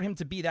love for him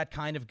to be that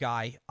kind of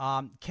guy.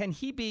 Can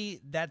he be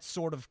that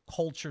sort of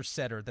culture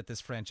setter that this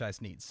franchise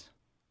needs?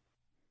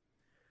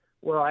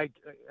 Well, I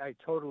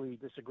totally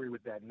disagree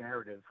with that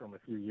narrative from a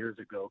few years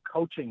ago.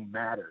 Coaching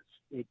matters.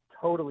 It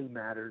totally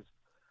matters.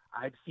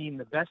 I've seen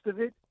the best of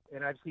it,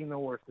 and I've seen the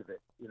worst of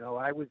it.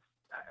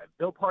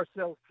 Bill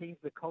Parcells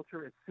changed the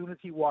culture as soon as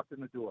he walked in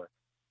the door.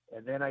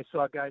 And then I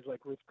saw guys like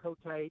Rich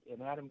Kotite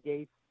and Adam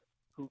Gase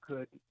who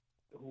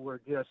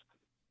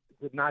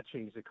did not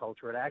change the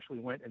culture. It actually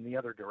went in the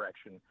other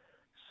direction.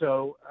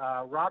 So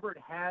Robert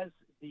has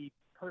the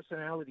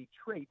personality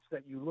traits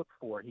that you look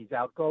for. He's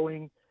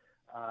outgoing.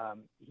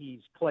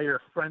 He's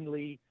player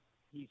friendly.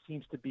 He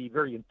seems to be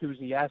very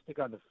enthusiastic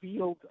on the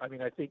field. I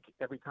mean, I think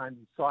every time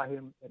you saw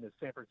him in the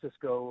San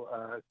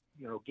Francisco,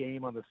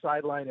 game on the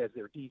sideline as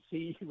their DC,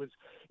 he was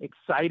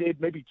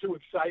excited, maybe too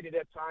excited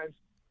at times.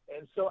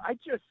 And so I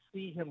just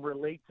see him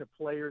relate to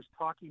players,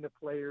 talking to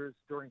players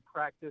during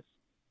practice,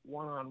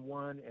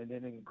 one-on-one, and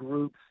then in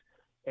groups.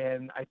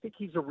 And I think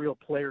he's a real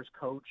players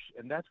coach,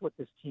 and that's what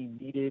this team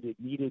needed. It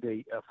needed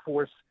a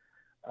force,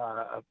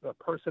 a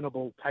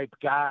personable type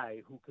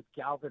guy who could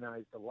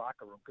galvanize the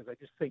locker room, because I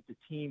just think the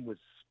team was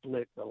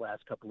split the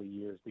last couple of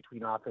years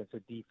between offense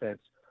and defense.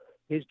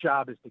 His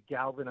job is to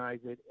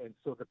galvanize it, and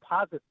so the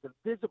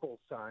visible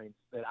signs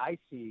that I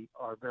see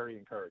are very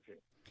encouraging.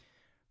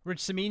 Rich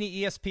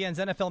Cimini, ESPN's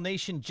NFL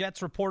Nation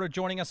Jets reporter,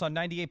 joining us on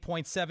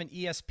 98.7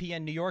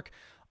 ESPN New York.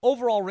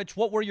 Overall, Rich,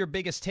 what were your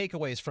biggest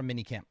takeaways from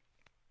minicamp?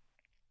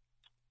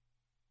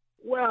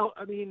 Well,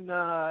 I mean,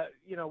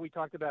 we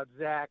talked about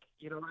Zach.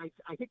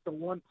 I think the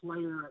one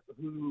player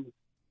who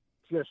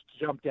just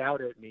jumped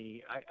out at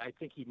me, I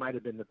think he might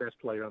have been the best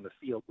player on the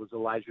field, was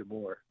Elijah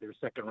Moore, their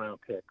second-round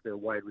pick, their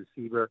wide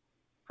receiver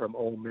from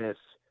Ole Miss.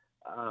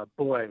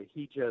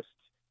 He just,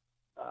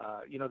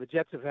 the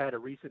Jets have had a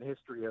recent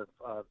history of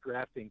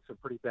drafting some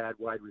pretty bad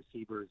wide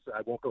receivers.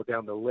 I won't go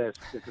down the list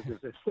because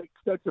there's an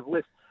extensive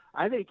list.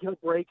 I think he'll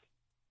break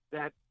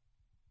that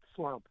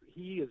slump.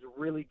 He is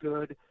really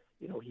good.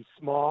 He's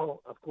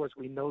small. Of course,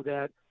 we know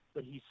that,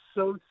 but he's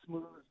so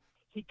smooth.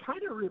 He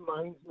kind of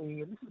reminds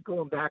me, and this is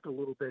going back a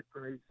little bit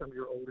for maybe some of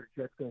your older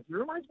Jets fans, he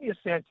reminds me of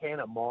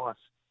Santana Moss,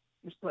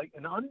 just like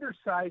an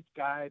undersized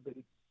guy, but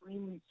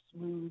extremely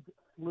smooth,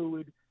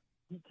 fluid.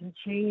 He can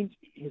change.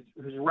 His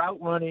route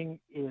running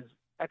is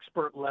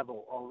expert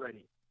level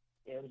already,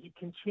 and he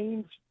can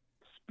change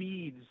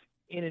speeds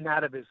in and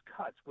out of his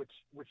cuts, which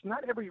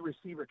not every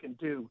receiver can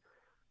do.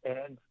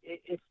 And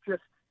it's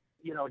just,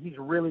 he's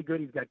really good.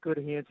 He's got good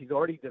hands. He's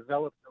already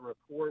developed a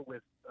rapport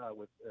with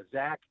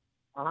Zach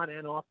on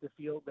and off the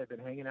field. They've been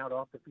hanging out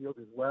off the field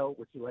as well,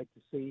 which you like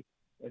to see.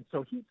 And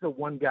so he's the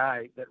one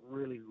guy that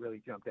really,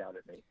 really jumped out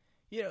at me.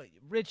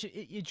 Rich,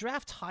 you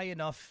draft high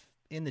enough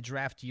in the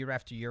draft year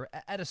after year.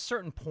 At a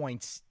certain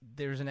point,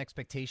 there's an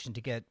expectation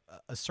to get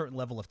a certain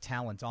level of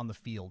talent on the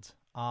field.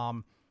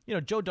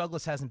 Joe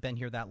Douglas hasn't been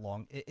here that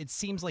long. It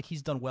seems like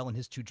he's done well in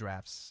his two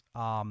drafts.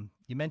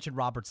 You mentioned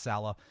Robert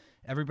Saleh.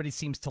 Everybody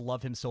seems to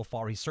love him so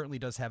far. He certainly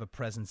does have a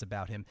presence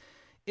about him.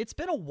 It's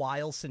been a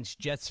while since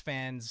Jets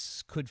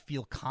fans could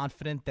feel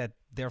confident that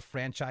their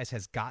franchise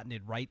has gotten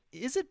it right.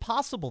 Is it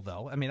possible,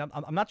 though? I mean,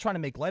 I'm not trying to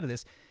make light of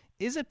this.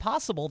 Is it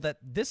possible that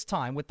this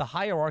time, with the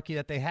hierarchy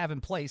that they have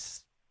in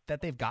place,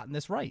 that they've gotten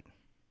this right?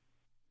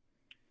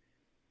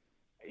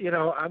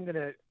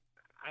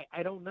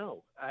 I don't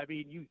know. I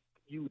mean,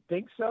 you would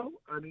think so.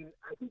 I mean,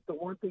 I think the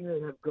one thing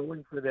they have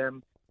going for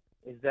them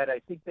is that I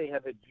think they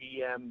have a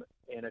GM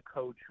and a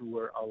coach who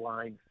are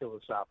aligned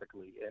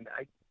philosophicically. And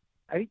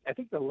I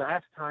think the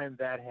last time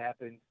that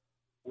happened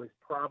was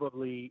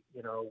probably,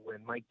 when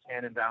Mike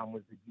Tannenbaum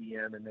was the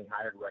GM and they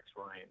hired Rex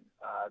Ryan.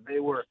 They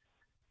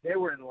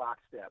were in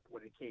lockstep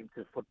when it came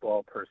to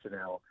football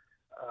personnel.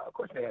 Of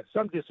course, they had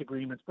some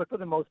disagreements, but for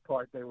the most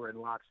part, they were in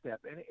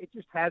lockstep. And it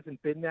just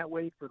hasn't been that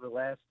way for the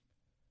last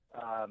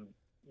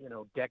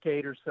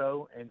decade or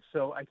so. And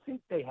so I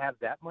think they have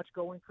that much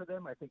going for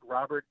them. I think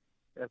Robert,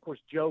 and of course,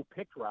 Joe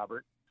picked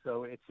Robert,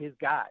 so it's his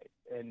guy.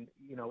 And,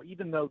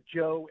 even though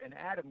Joe and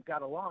Adam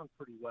got along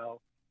pretty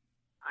well,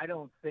 I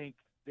don't think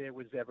there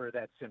was ever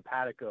that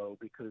simpatico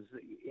because,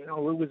 it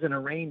was an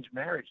arranged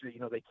marriage.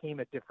 They came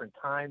at different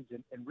times,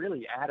 and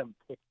really Adam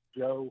picked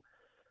Joe.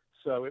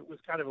 So it was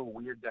kind of a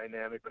weird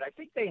dynamic. But I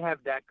think they have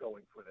that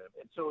going for them.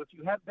 And so if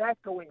you have that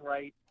going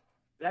right,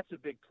 that's a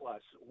big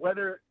plus.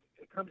 Whether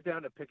it comes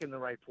down to picking the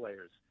right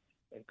players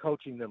and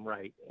coaching them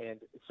right. And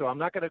so I'm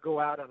not going to go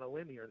out on a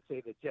limb here and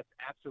say that Jets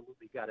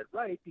absolutely got it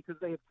right because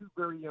they have two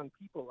very young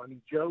people. I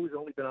mean, Joe has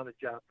only been on the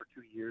job for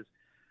 2 years.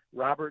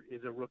 Robert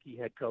is a rookie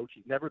head coach.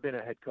 He's never been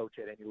a head coach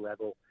at any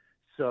level.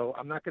 So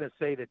I'm not going to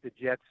say that the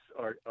Jets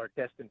are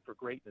destined for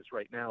greatness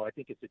right now. I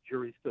think it's a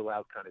jury's still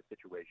out kind of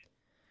situation.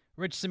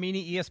 Rich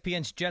Cimini,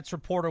 ESPN's Jets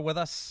reporter with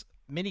us.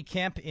 Mini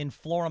camp in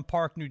Florham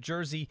Park, New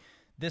Jersey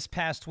this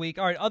past week.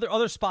 All right,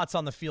 other spots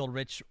on the field,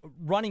 Rich.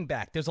 Running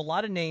back. There's a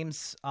lot of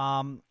names.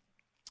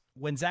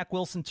 When Zach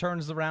Wilson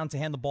turns around to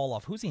hand the ball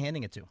off, who's he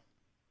handing it to?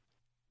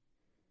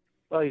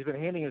 Well, he's been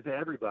handing it to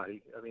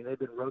everybody. I mean, they've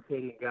been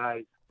rotating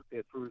guys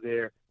through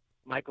there.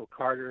 Michael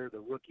Carter, the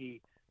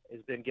rookie,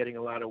 has been getting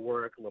a lot of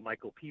work.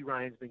 LaMichael P.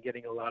 Ryan's been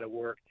getting a lot of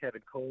work.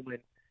 Kevin Coleman.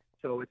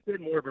 So it's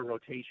been more of a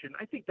rotation.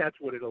 I think that's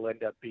what it'll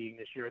end up being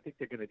this year. I think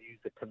they're going to use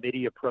the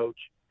committee approach.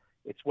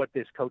 It's what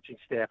this coaching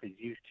staff is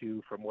used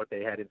to from what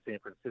they had in San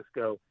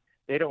Francisco.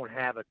 They don't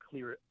have a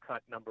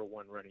clear-cut number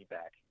one running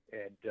back.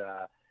 And,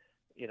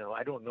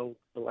 I don't know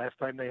the last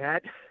time they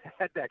had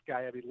that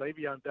guy. I mean,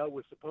 Le'Veon Bell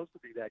was supposed to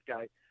be that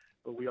guy,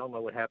 but we all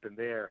know what happened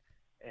there.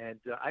 And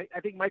I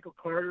think Michael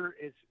Carter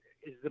is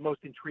the most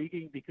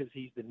intriguing because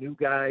he's the new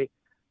guy.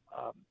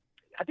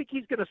 I think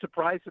he's going to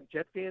surprise some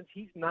Jet fans.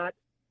 He's not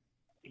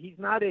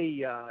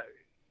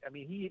a I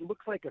mean, he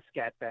looks like a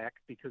scat back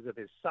because of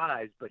his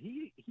size, but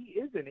he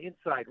is an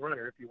inside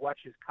runner. If you watch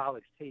his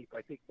college tape,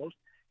 I think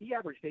he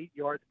averaged 8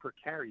 yards per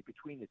carry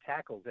between the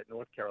tackles at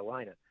North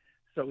Carolina.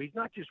 So he's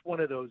not just one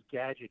of those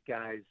gadget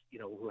guys,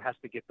 who has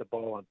to get the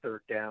ball on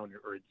third down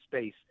or in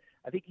space.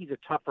 I think he's a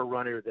tougher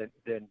runner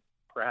than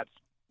perhaps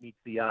meets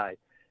the eye.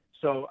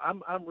 So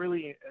I'm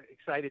really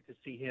excited to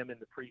see him in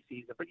the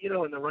preseason. But,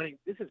 in the running,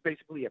 this is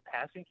basically a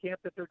passing camp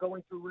that they're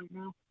going through right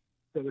now.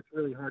 So it's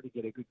really hard to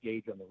get a good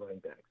gauge on the running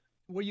backs.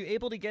 Were you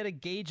able to get a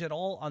gauge at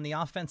all on the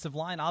offensive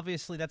line?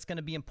 Obviously, that's going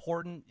to be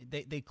important.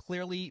 They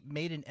clearly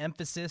made an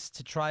emphasis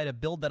to try to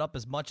build that up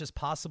as much as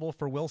possible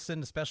for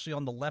Wilson, especially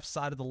on the left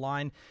side of the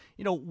line.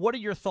 What are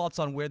your thoughts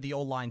on where the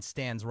O-line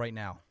stands right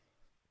now?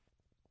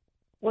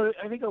 Well,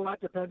 I think a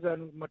lot depends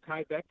on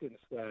Mekhi Becton's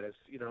status.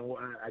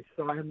 I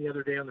saw him the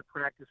other day on the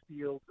practice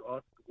field,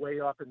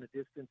 way off in the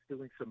distance,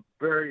 doing some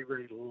very,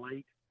 very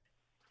light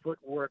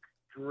footwork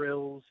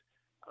drills.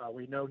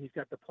 We know he's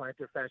got the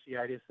plantar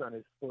fasciitis on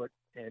his foot,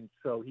 and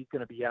so he's going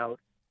to be out.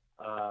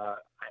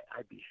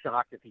 I'd be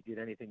shocked if he did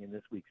anything in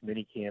this week's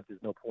mini camp.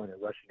 There's no point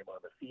in rushing him on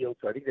the field,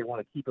 so I think they want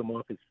to keep him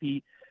off his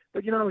feet.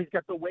 But, he's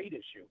got the weight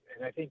issue,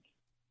 and I think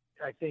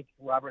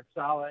Robert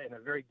Saleh, in a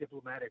very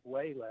diplomatic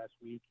way last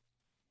week,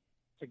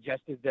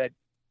 suggested that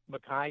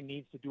Mekhi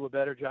needs to do a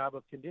better job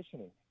of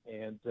conditioning.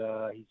 And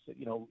he said,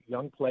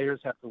 young players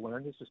have to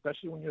learn this,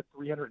 especially when you're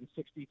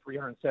 360,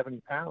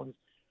 370 pounds.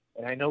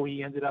 And I know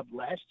he ended up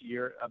last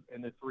year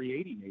in the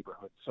 380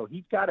 neighborhood. So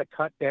he's got to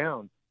cut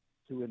down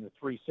to in the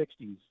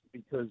 360s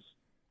because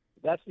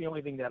that's the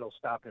only thing that'll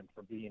stop him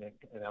from being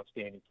an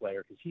outstanding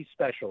player because he's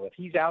special. If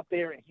he's out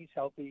there and he's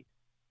healthy,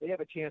 they have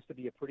a chance to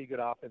be a pretty good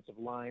offensive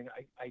line.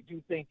 I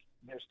do think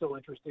they're still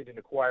interested in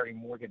acquiring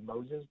Morgan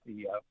Moses,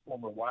 the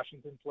former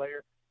Washington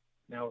player,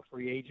 now a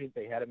free agent.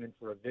 They had him in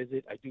for a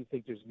visit. I do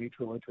think there's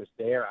mutual interest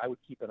there. I would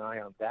keep an eye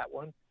on that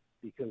one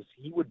because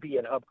he would be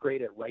an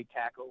upgrade at right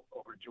tackle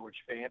over George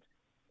Fant.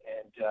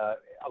 And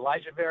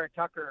Elijah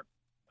Vera-Tucker,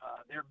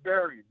 they're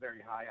very,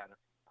 very high on him.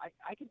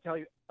 I can tell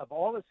you, of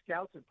all the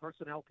scouts and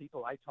personnel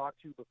people I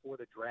talked to before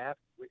the draft,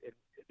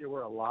 there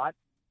were a lot,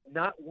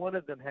 not one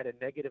of them had a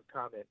negative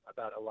comment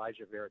about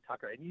Elijah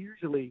Vera-Tucker. And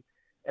usually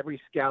every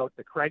scout,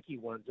 the cranky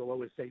ones, will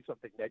always say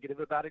something negative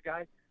about a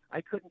guy. I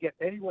couldn't get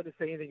anyone to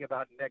say anything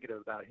negative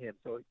about him.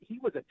 So he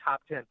was a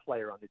top 10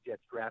 player on the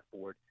Jets draft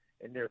board,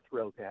 and they're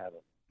thrilled to have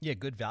him. Yeah,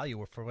 good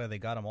value for where they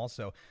got him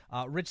also.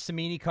 Rich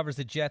Cimini covers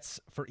the Jets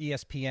for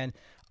ESPN.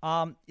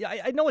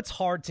 I know it's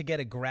hard to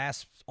get a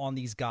grasp on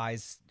these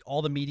guys.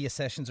 All the media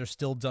sessions are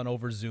still done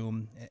over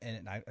Zoom,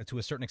 and to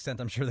a certain extent,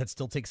 I'm sure that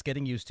still takes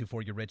getting used to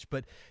for you, Rich.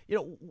 But,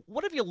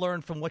 what have you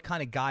learned from what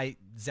kind of guy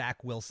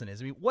Zach Wilson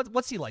is? I mean,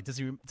 what's he like? Does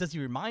he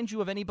remind you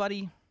of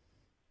anybody?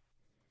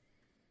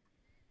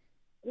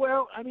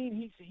 Well, I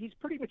mean, he's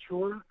pretty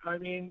mature. I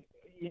mean,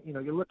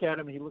 you look at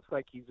him, he looks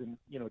like he's in,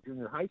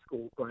 junior high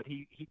school, but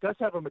he does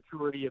have a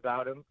maturity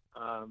about him.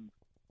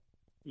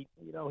 He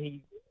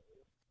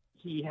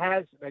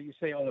has, you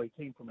say,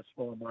 he came from a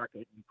small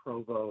market in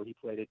Provo. He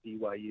played at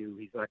BYU.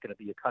 He's not going to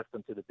be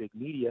accustomed to the big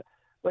media,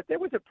 but it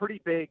was a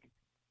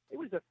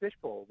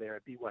fishbowl there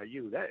at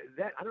BYU. That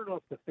I don't know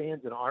if the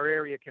fans in our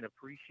area can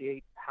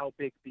appreciate how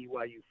big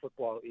BYU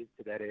football is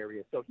to that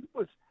area. So he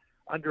was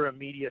under a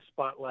media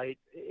spotlight.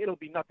 It'll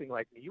be nothing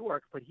like New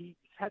York, but he's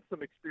had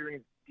some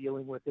experience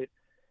dealing with it.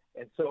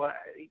 And so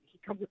he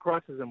comes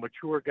across as a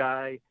mature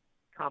guy,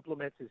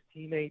 compliments his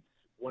teammates.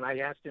 When I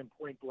asked him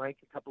point blank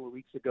a couple of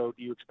weeks ago,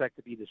 do you expect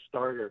to be the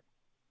starter?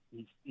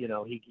 He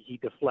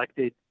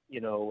deflected,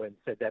 and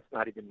said, that's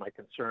not even my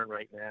concern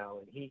right now.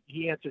 And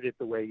he answered it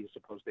the way you're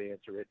supposed to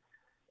answer it.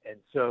 And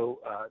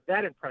so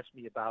that impressed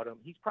me about him.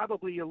 He's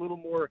probably a little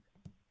more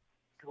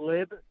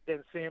glib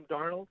than Sam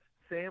Darnold.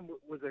 Sam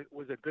was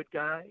a good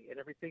guy and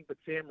everything, but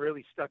Sam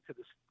really stuck to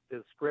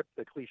the script,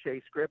 the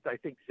cliche script. I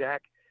think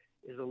Zach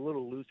is a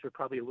little looser,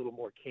 probably a little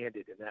more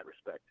candid in that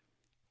respect.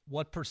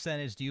 What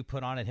percentage do you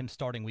put on at him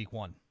starting week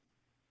one?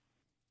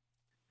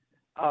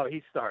 Oh,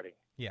 he's starting.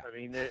 Yeah. I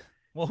mean,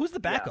 well, who's the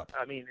backup?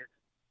 Yeah, I mean,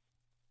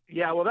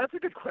 well, that's a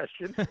good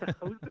question.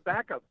 Who's the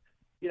backup?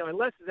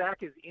 Unless Zach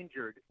is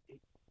injured,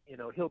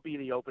 he'll be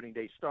the opening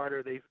day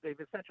starter. They've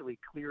essentially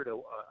cleared a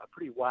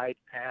pretty wide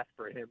path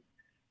for him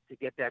to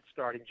get that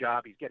starting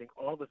job. He's getting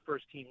all the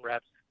first team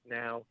reps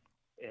now.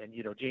 And,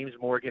 James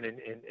Morgan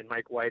and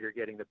Mike White are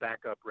getting the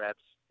backup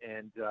reps.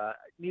 And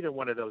neither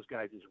one of those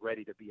guys is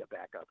ready to be a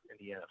backup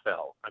in the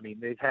NFL. I mean,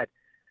 they've had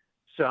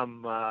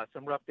some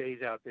rough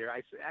days out there.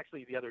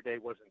 Actually, the other day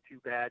wasn't too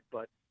bad,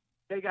 but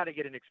they got to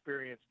get an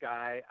experienced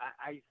guy.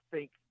 I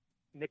think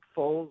Nick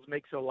Foles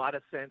makes a lot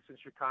of sense in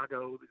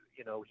Chicago.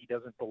 He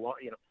doesn't belong.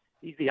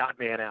 He's the odd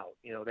man out.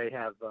 They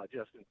have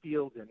Justin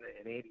Fields and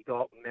Andy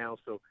Dalton now,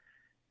 so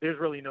there's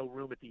really no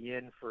room at the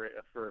end for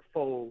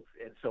Foles,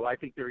 and so I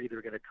think they're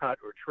either going to cut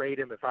or trade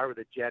him. If I were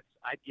the Jets,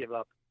 I'd give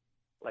up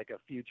like a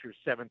future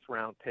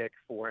 7th-round pick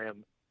for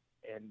him,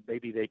 and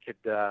maybe they could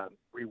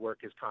rework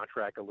his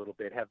contract a little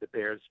bit, have the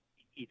Bears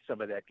eat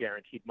some of that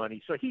guaranteed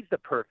money. So he's the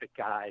perfect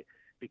guy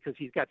because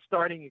he's got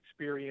starting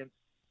experience,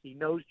 He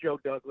knows Joe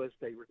Douglas.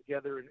 They were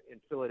together in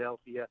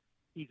Philadelphia.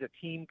 He's a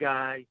team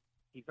guy.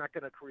 He's not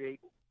going to create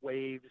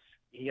waves.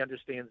 He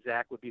understands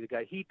Zach would be the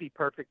guy. He'd be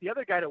perfect. The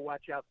other guy to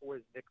watch out for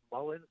is Nick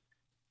Mullins.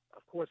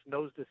 Of course,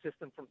 knows the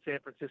system from San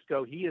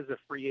Francisco. He is a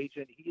free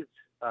agent. He is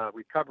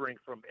recovering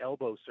from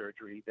elbow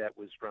surgery that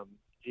was from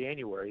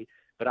January.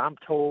 But I'm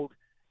told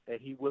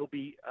that he will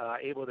be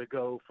able to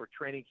go for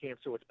training camp,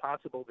 so it's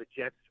possible the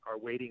Jets are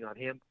waiting on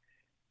him.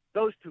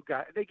 Those two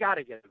guys, they got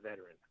to get a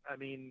veteran. I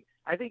mean,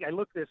 I think I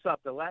looked this up.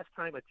 The last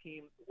time a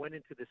team went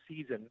into the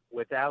season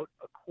without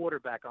a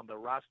quarterback on the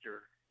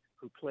roster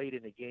who played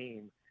in a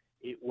game,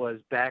 it was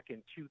back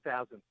in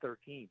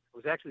 2013. It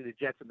was actually the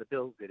Jets and the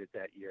Bills did it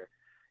that year.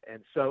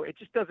 And so it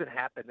just doesn't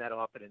happen that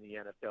often in the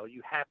NFL.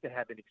 You have to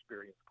have an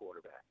experienced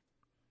quarterback.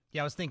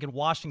 Yeah, I was thinking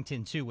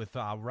Washington, too, with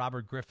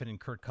Robert Griffin and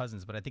Kirk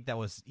Cousins, but I think that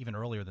was even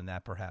earlier than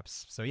that,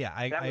 perhaps. So, yeah,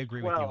 I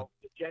agree with you.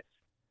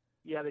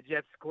 The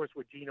Jets, of course,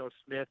 with Geno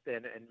Smith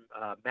and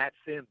Matt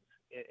Sims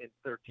in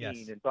 13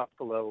 Yes. in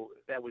Buffalo.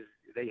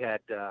 They had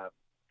the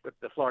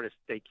Florida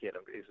State kid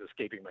is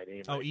escaping my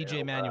name. Oh, right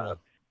E.J. now. Manuel.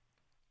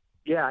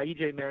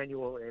 E.J.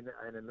 Manuel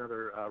and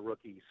another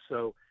rookie.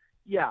 So,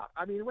 yeah,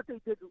 I mean, what they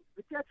did,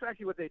 the Jets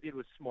actually what they did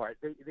was smart.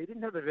 They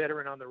didn't have a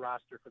veteran on the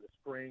roster for the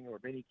spring or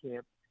mini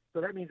camp. So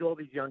that means all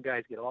these young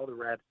guys get all the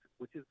reps,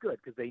 which is good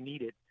because they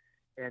need it.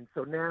 And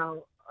so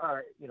now,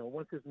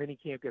 once this mini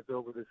camp gets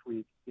over this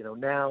week,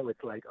 now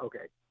it's like,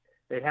 okay,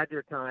 they had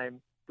their time,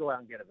 go out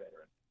and get a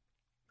veteran.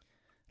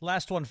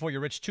 Last one for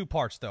you, Rich. Two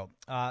parts, though.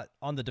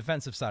 On the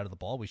defensive side of the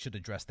ball, we should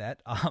address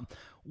that.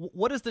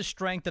 What is the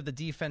strength of the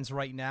defense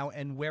right now,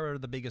 and where are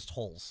the biggest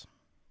holes?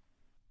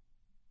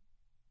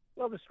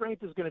 Well, the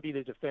strength is going to be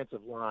the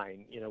defensive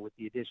line, with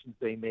the additions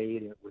they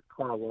made and with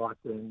Carl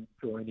Lawson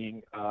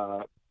joining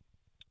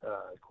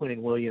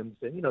Quinnen Williams.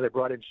 And, they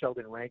brought in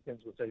Sheldon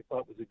Rankins, which I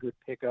thought was a good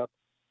pickup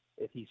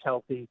if he's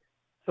healthy.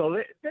 So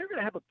they're going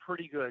to have a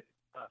pretty good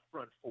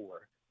front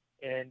four.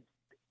 And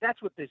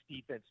that's what this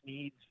defense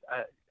needs.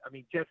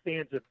 Jet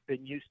fans have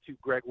been used to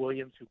Greg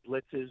Williams, who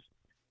blitzes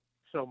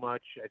so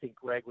much. I think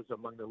Greg was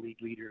among the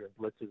league leader in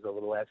blitzes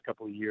over the last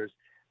couple of years.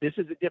 This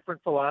is a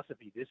different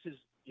philosophy. This is,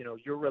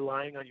 you're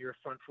relying on your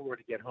front four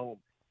to get home.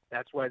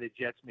 That's why the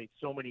Jets made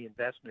so many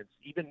investments,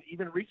 even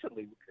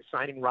recently,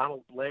 signing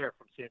Ronald Blair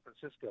from San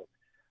Francisco.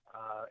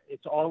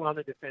 It's all on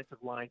the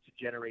defensive line to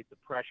generate the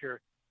pressure.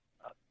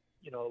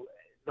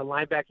 The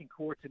linebacking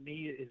core, to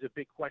me, is a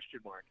big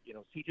question mark.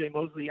 C.J.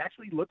 Mosley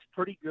actually looks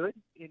pretty good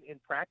in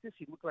practice.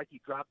 He looked like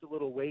he dropped a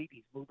little weight.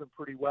 He's moving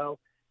pretty well.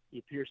 He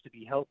appears to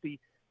be healthy,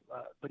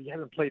 but he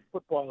hasn't played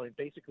football in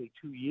basically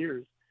 2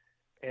 years.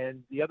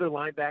 And the other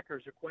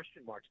linebackers are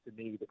question marks to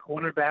me. The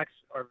cornerbacks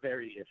are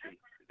very iffy.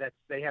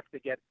 They have to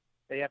go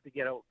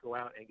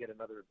out and get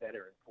another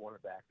veteran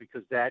cornerback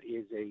because that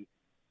is a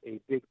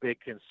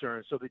big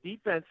concern. So the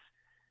defense,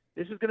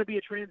 this is going to be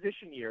a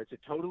transition year. It's a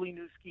totally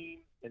new scheme,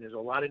 and there's a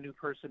lot of new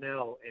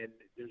personnel, and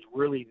there's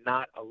really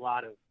not a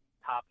lot of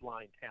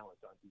top-line talent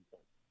on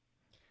defense.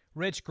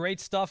 Rich,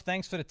 great stuff.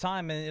 Thanks for the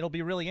time, and it'll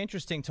be really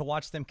interesting to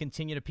watch them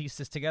continue to piece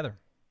this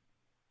together.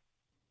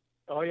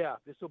 Oh, yeah.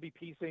 They'll be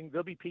piecing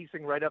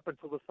right up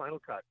until the final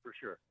cut, for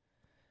sure.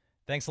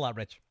 Thanks a lot,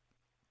 Rich.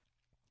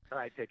 All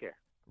right, take care.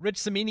 Rich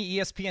Cimini,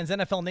 ESPN's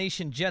NFL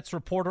Nation Jets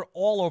reporter,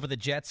 all over the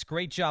Jets.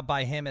 Great job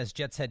by him as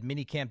Jets had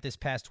minicamp this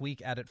past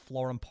week out at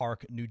Florham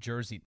Park, New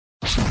Jersey.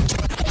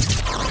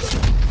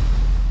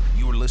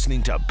 You're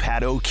listening to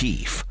Pat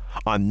O'Keefe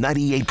on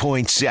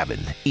 98.7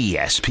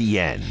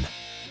 ESPN.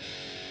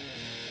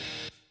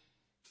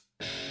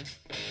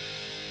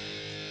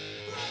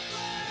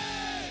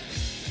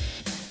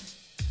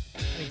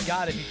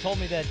 God, if you told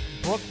me that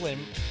Brooklyn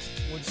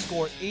would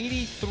score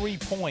 83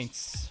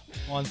 points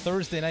on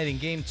Thursday night in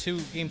Game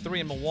 3 in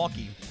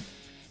Milwaukee,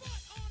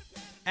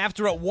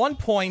 after at one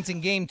point in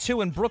Game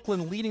 2 in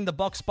Brooklyn leading the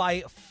Bucks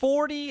by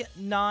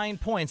 49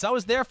 points. I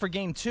was there for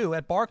Game 2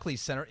 at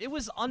Barclays Center. It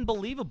was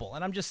unbelievable,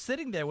 and I'm just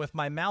sitting there with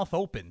my mouth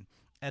open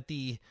at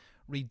the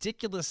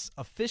ridiculous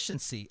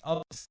efficiency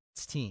of this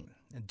team,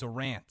 and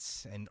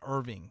Durant and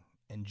Irving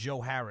and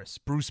Joe Harris.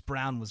 Bruce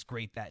Brown was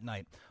great that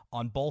night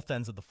on both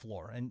ends of the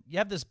floor. And you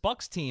have this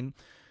Bucks team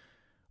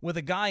with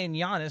a guy in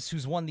Giannis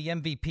who's won the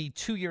MVP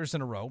 2 years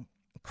in a row,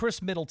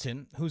 Chris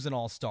Middleton, who's an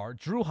all-star,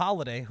 Drew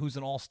Holiday, who's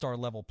an all-star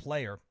level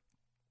player,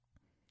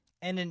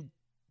 and a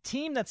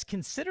team that's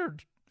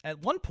considered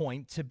at one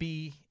point to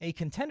be a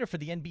contender for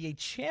the NBA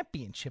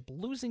championship,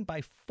 losing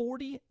by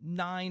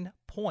 49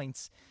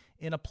 points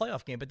in a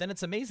playoff game. But then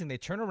it's amazing. They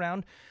turn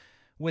around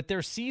with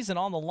their season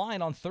on the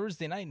line on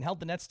Thursday night and held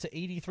the Nets to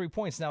 83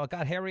 points. Now, it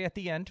got hairy at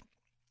the end,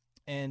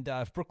 and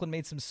if Brooklyn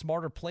made some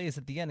smarter plays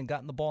at the end and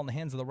gotten the ball in the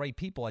hands of the right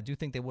people, I do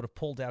think they would have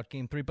pulled out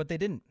Game 3, but they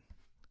didn't.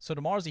 So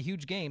tomorrow's a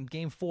huge game,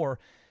 Game 4,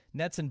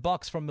 Nets and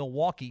Bucks from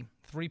Milwaukee,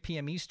 3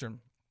 p.m.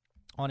 Eastern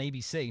on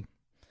ABC.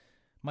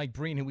 Mike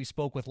Breen, who we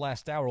spoke with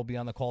last hour, will be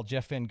on the call.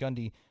 Jeff Van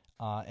Gundy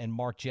and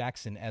Mark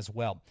Jackson as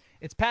well.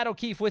 It's Pat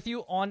O'Keefe with you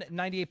on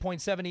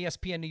 98.7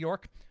 ESPN New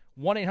York.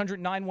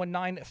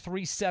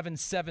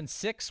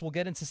 1-800-919-3776. We'll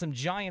get into some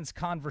Giants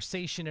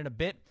conversation in a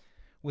bit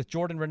with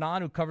Jordan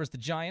Raanan, who covers the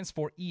Giants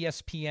for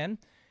ESPN.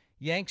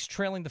 Yanks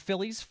trailing the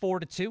Phillies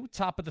 4-2,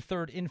 top of the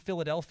third in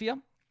Philadelphia.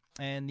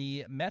 And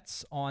the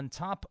Mets on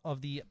top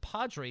of the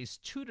Padres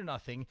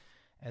 2-0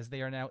 as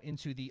they are now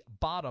into the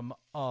bottom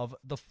of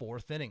the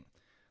fourth inning.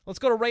 Let's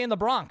go to Ray in the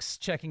Bronx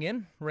checking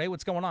in. Ray,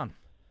 what's going on?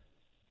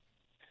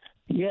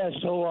 Yeah,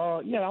 so,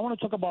 I want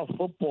to talk about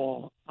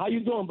football. How you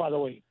doing, by the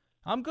way?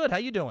 I'm good. How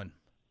you doing?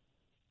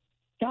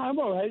 Yeah, I'm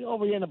all right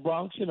over here in the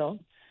Bronx, I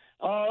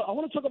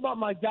want to talk about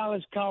my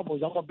Dallas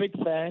Cowboys. I'm a big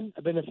fan.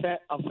 I've been a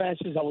fan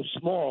since I was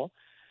small.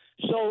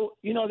 So,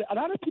 a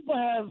lot of people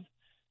have,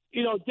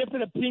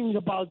 different opinions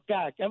about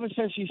Dak ever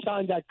since he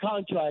signed that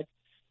contract.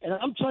 And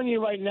I'm telling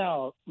you right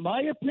now,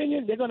 my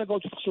opinion, they're going to go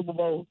to the Super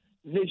Bowl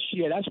this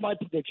year. That's my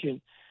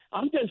prediction.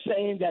 I'm just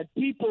saying that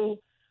people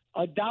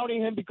are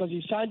doubting him because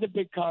he signed a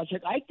big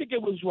contract. I think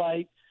it was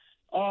right.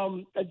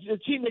 The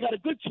team, they got a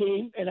good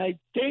team, and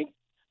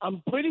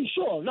I'm pretty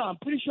sure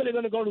they're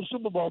going to go to the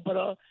Super Bowl.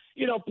 But,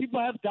 people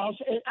have doubts.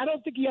 And I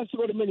don't think he has to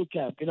go to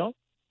minicamp,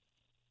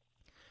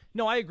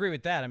 No, I agree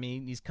with that. I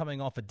mean, he's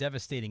coming off a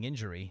devastating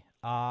injury.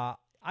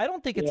 I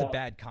don't think it's a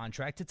bad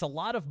contract. It's a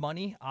lot of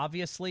money,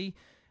 obviously.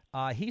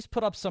 He's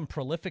put up some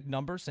prolific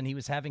numbers, and he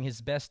was having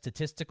his best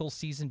statistical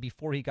season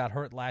before he got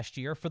hurt last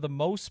year. For the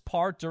most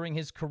part, during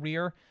his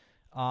career,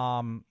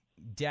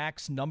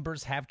 Dak's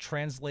numbers have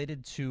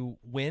translated to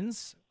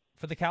wins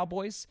for the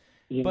Cowboys.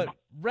 Yeah. But,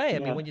 Ray, I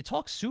mean, when you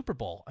talk Super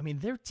Bowl, I mean,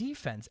 their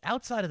defense,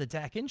 outside of the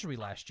Dak injury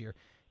last year,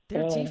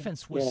 their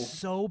defense was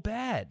so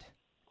bad.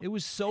 It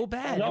was so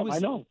bad. I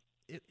know.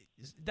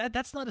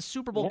 That's not a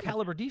Super Bowl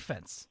caliber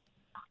defense.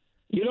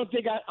 You don't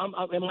think am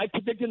I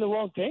predicting the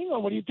wrong thing,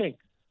 or what do you think?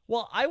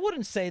 Well, I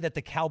wouldn't say that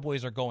the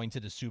Cowboys are going to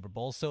the Super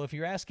Bowl. So if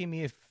you're asking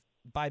me if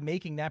by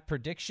making that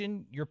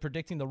prediction you're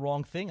predicting the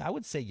wrong thing, I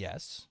would say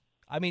yes.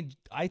 I mean,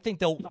 I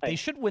think they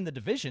should win the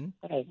division.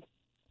 Right.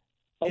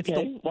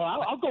 Okay. Well,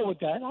 I'll go with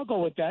that. I'll go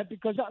with that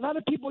because a lot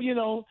of people,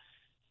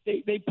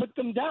 they put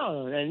them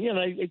down, and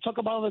they talk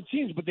about other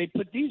teams, but they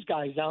put these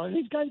guys down, and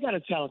these guys got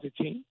a talented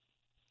team.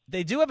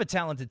 They do have a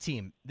talented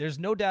team. There's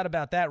no doubt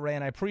about that, Ray,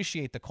 and I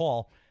appreciate the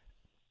call.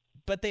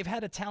 But they've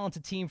had a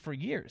talented team for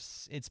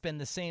years. It's been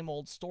the same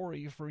old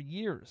story for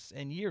years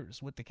and years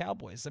with the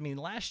Cowboys. I mean,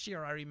 last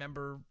year I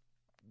remember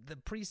the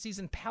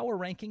preseason power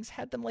rankings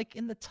had them like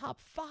in the top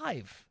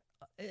 5.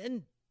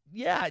 And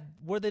yeah,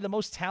 were they the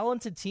most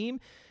talented team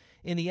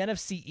in the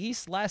NFC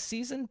East last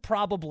season?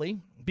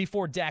 Probably,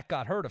 before Dak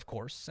got hurt, of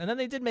course. And then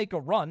they did make a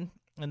run,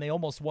 and they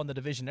almost won the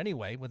division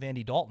anyway with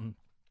Andy Dalton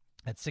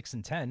at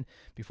 6-10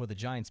 before the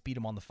Giants beat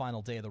him on the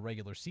final day of the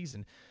regular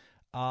season.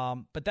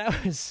 But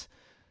that was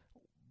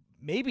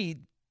maybe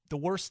the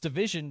worst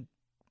division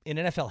in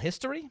NFL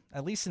history,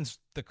 at least since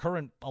the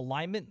current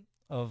alignment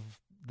of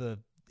the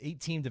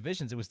 8-team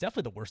divisions. It was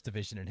definitely the worst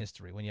division in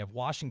history when you have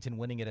Washington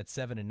winning it at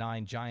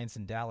 7-9, Giants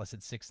and Dallas at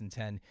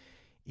 6-10,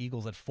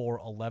 Eagles at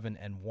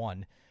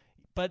 4-11-1.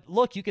 But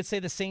look, you could say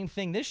the same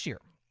thing this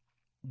year.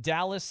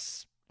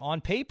 Dallas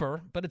on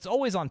paper, but it's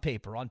always on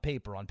paper.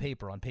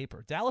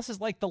 Dallas is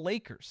like the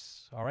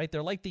Lakers, all right?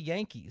 They're like the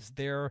Yankees.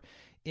 They're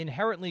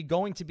inherently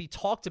going to be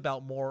talked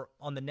about more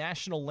on the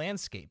national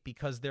landscape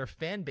because their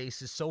fan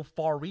base is so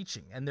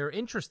far-reaching, and they're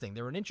interesting.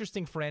 They're an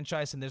interesting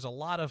franchise, and there's a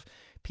lot of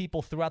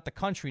people throughout the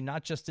country,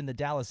 not just in the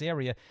Dallas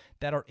area,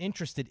 that are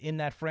interested in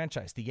that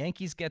franchise. The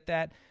Yankees get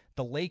that,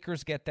 the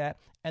Lakers get that,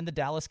 and the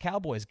Dallas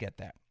Cowboys get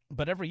that.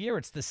 But every year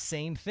it's the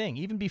same thing.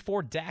 Even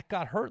before Dak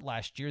got hurt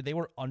last year, they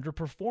were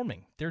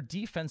underperforming. Their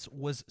defense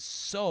was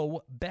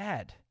so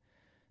bad.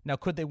 Now,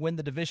 could they win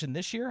the division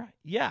this year?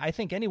 Yeah, I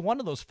think any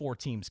one of those 4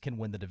 teams can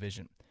win the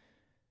division.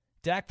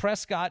 Dak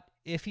Prescott,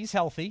 if he's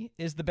healthy,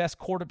 is the best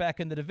quarterback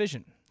in the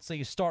division. So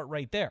you start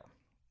right there.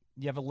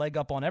 You have a leg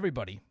up on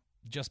everybody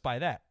just by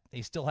that.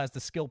 He still has the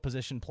skill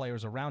position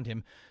players around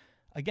him.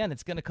 Again,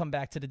 it's going to come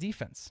back to the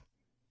defense.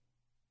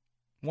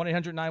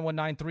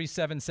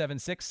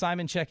 1-800-919-3776.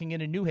 Simon checking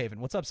in New Haven.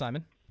 What's up,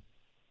 Simon?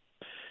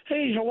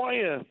 Hey, how are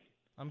you?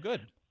 I'm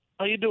good.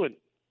 How you doing?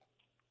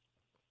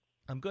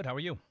 I'm good. How are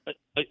you?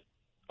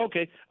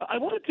 Okay. I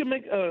wanted to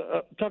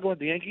talk about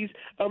the Yankees.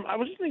 I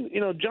was listening,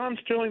 John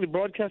Sterling, the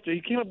broadcaster,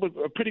 he came up with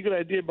a pretty good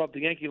idea about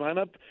the Yankee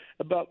lineup,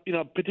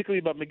 particularly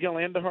about Miguel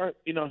Andujar.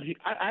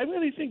 I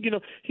really think,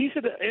 he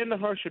said that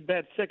Andujar should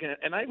bat second,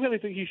 and I really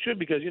think he should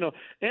because,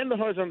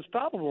 Andujar's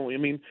unstoppable. I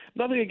mean,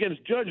 nothing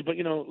against Judge, but,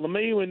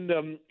 LeMahieu and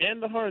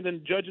Andujar and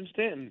then Judge and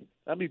Stanton.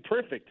 That'd be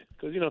perfect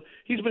because,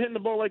 he's been hitting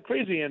the ball like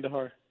crazy,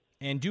 Andujar.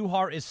 And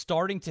Andujar is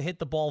starting to hit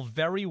the ball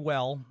very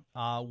well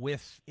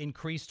with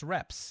increased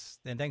reps.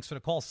 And thanks for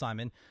the call,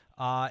 Simon.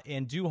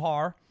 And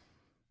Andujar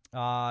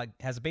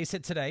has a base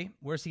hit today.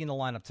 Where's he in the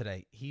lineup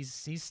today?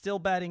 He's still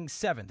batting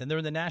 7th, and they're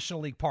in the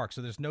National League Park,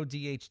 so there's no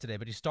DH today.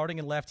 But he's starting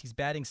in left. He's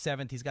batting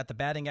 7th. He's got the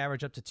batting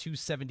average up to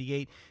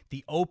 278.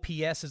 The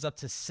OPS is up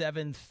to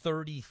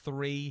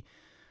 733.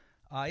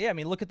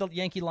 Look at the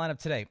Yankee lineup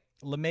today.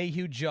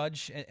 LeMahieu,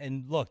 Judge,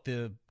 and look,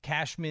 the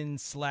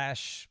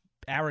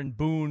Cashman/Aaron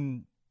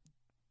Boone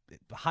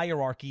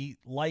hierarchy,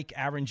 like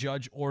Aaron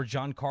Judge or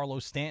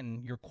Giancarlo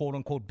Stanton, your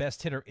quote-unquote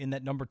best hitter in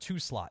that number 2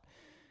 slot.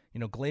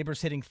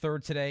 Glaber's hitting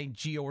third today.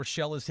 Gio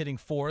Urshela's hitting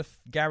fourth.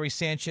 Gary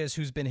Sanchez,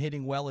 who's been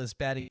hitting well, is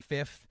batting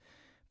fifth.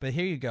 But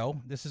here you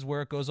go. This is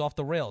where it goes off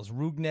the rails.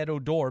 Rougned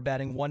Odor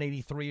batting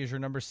 183 is your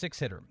number 6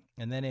 hitter.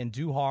 And then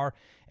Andujar,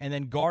 and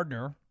then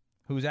Gardner,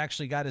 who's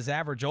actually got his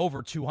average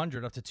over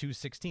 200 up to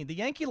 216. The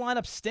Yankee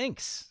lineup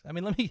stinks. I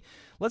mean,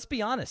 let's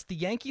be honest. The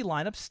Yankee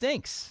lineup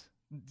stinks.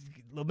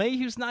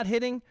 LeMahieu's not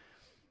hitting.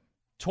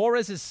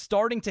 Torres is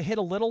starting to hit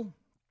a little.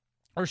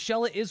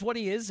 Urshela is what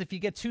he is. If you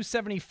get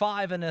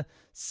 275 and a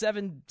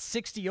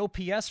 760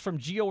 OPS from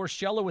Gio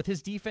Urshela with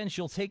his defense,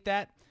 you'll take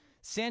that.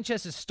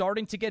 Sanchez is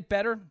starting to get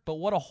better, but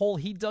what a hole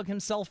he dug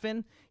himself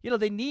in.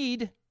 They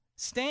need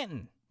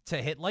Stanton to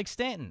hit like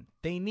Stanton.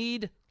 They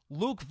need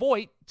Luke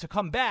Voit to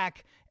come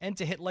back and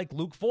to hit like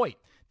Luke Voit.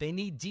 They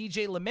need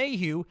DJ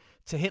LeMahieu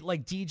to hit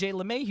like DJ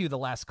LeMahieu the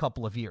last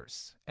couple of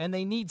years. And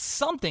they need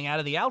something out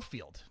of the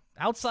outfield.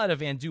 Outside of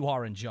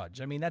Andujar and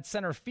Judge. I mean, that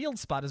center field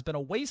spot has been a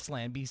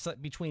wasteland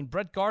between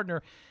Brett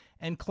Gardner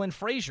and Clint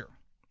Frazier.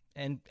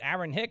 And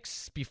Aaron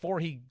Hicks, before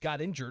he got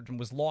injured and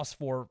was lost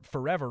for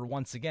forever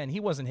once again, he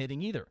wasn't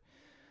hitting either.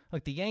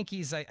 Look, the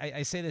Yankees,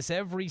 I say this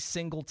every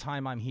single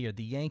time I'm here,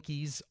 the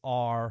Yankees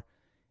are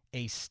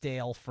a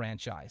stale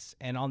franchise.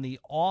 And on the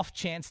off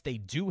chance they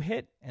do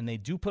hit and they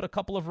do put a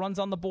couple of runs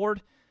on the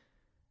board,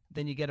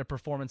 then you get a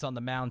performance on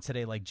the mound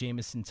today like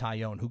Jameson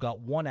Taillon, who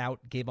got 1 out,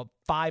 gave up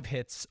 5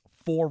 hits,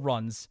 4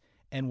 runs,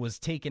 and was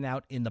taken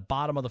out in the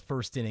bottom of the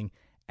first inning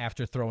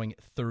after throwing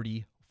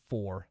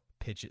 34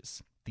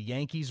 pitches. The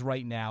Yankees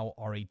right now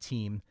are a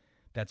team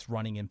that's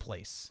running in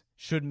place.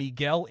 Should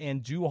Miguel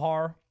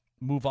Andujar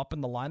move up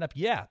in the lineup?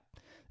 Yeah,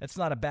 that's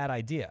not a bad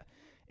idea.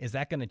 Is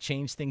that going to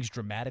change things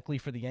dramatically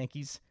for the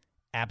Yankees?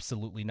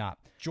 Absolutely not.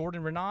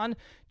 Jordan Raanan,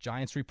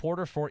 Giants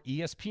reporter for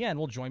ESPN,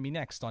 will join me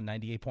next on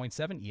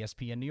 98.7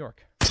 ESPN New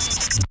York.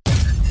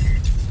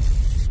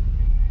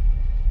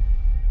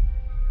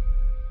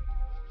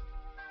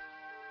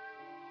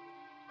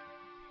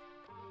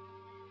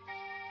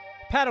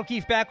 Pat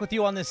O'Keefe back with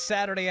you on this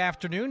Saturday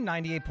afternoon,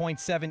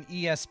 98.7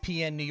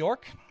 ESPN New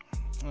York.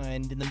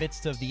 And in the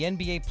midst of the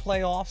NBA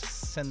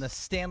playoffs and the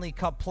Stanley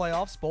Cup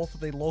playoffs, both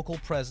with a local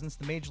presence,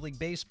 the Major League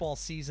Baseball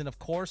season, of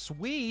course,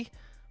 we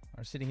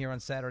are sitting here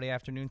on Saturday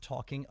afternoon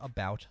talking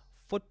about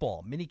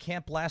football. Mini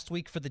camp last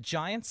week for the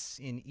Giants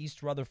in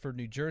East Rutherford,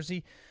 New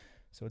Jersey.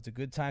 So it's a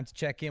good time to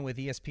check in with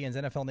ESPN's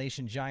NFL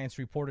Nation Giants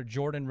reporter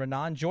Jordan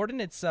Raanan. Jordan,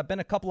 it's been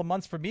a couple of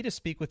months for me to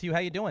speak with you. How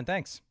you doing?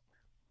 Thanks.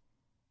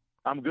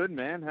 I'm good,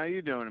 man. How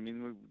you doing? I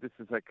mean, this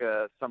is like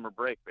a summer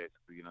break,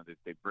 basically.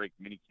 They break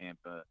minicamp.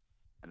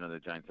 I know the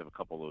Giants have a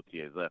couple of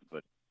OTAs left,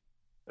 but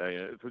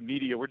for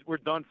media, we're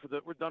done for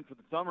the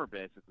summer,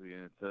 basically,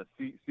 and it's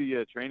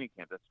see training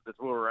camp. That's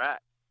where we're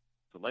at.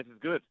 So life is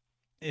good.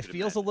 It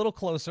feels a little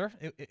closer.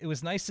 It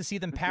was nice to see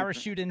them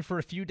parachute in for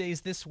a few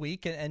days this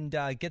week and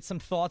get some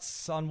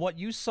thoughts on what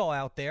you saw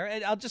out there.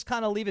 And I'll just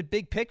kind of leave it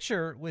big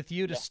picture with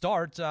you to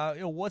start.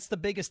 What's the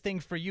biggest thing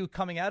for you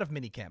coming out of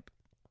minicamp?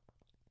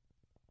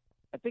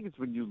 I think it's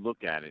when you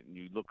look at it and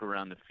you look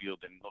around the field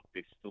and look,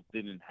 they still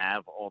didn't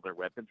have all their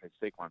weapons.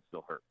 Saquon's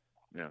still hurt.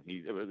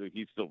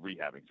 He's still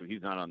rehabbing, so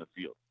he's not on the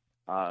field.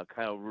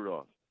 Kyle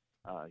Rudolph,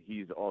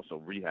 he's also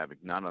rehabbing,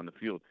 not on the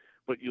field.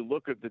 But you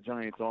look at the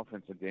Giants'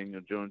 offense and Daniel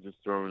Jones is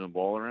throwing the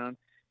ball around,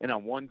 and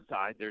on one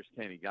side there's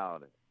Kenny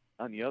Galladay.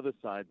 On the other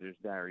side there's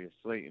Darius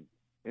Slayton.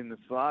 In the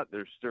slot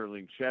there's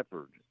Sterling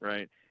Shepard,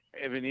 right?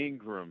 Evan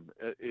Ingram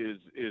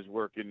is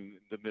working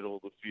the middle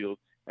of the field,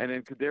 and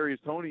then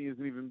Kadarius Toney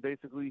isn't even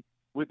basically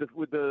with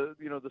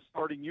the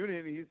starting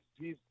unit.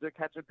 He's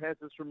catching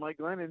passes from Mike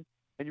Glennon,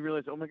 and you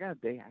realize, oh my God,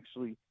 they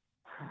actually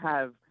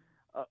have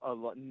a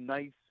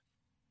nice,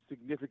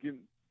 significant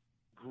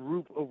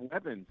group of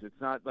weapons. It's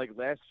not like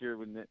last year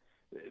when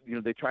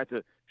they tried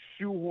to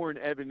shoehorn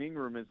Evan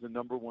Ingram as the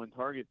number one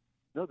target.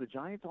 No, the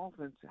Giants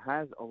offense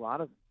has a lot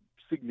of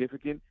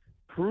significant,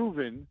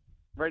 proven,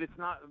 right? It's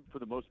not, for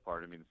the most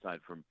part, I mean, aside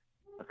from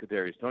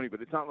Kadarius Toney,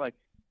 but it's not like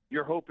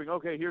you're hoping,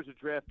 okay, here's a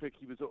draft pick.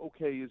 He was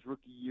okay his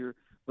rookie year.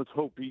 Let's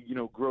hope he,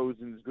 grows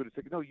and is good at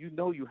second.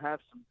 No, you have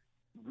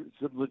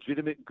some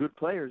legitimate good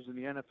players in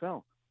the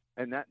NFL,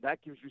 and that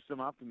gives you some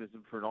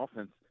optimism for an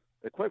offense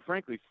that, quite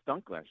frankly,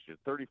 stunk last year.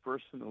 31st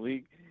in the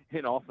league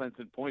in offense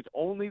and points.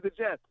 Only the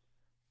Jets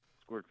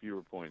scored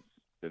fewer points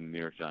than the New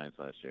York Giants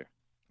last year.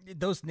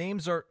 Those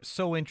names are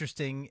so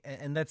interesting,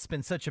 and that's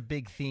been such a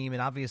big theme,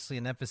 and obviously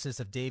an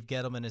emphasis of Dave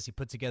Gettleman as he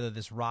put together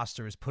this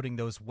roster is putting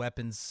those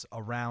weapons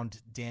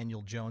around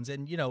Daniel Jones.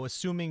 And,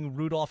 assuming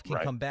Rudolph can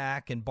come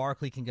back and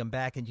Barkley can come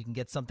back and you can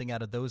get something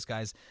out of those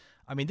guys,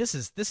 I mean, this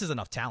is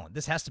enough talent.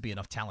 This has to be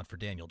enough talent for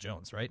Daniel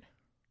Jones, right?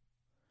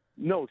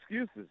 No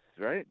excuses,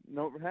 right?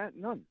 No,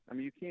 none. I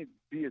mean, you can't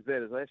be as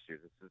bad as last year.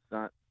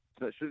 That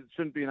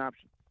shouldn't be an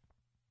option.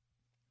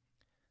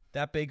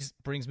 That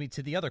brings me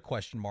to the other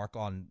question mark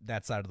on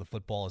that side of the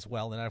football as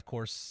well, and that, of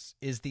course,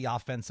 is the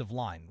offensive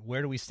line.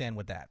 Where do we stand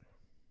with that?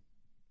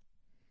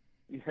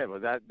 Yeah,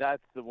 well,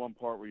 that's the one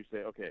part where you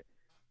say, okay,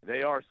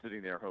 they are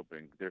sitting there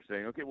hoping. They're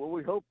saying, okay, well,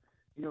 we hope,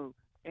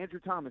 Andrew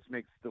Thomas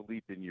makes the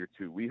leap in year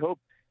 2. We hope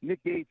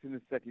Nick Gates in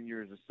his second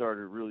year as a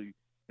starter really,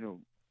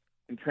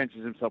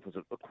 entrenches himself as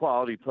a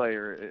quality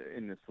player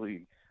in this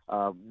league.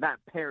 Matt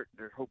Parrott,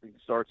 they're hoping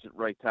starts at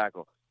right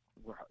tackle.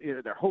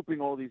 They're hoping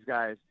all these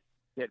guys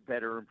get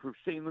better, improve.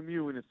 Shane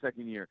Lemieux in his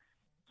second year.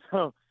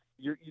 So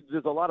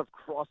there's a lot of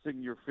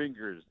crossing your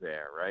fingers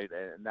there, right?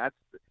 And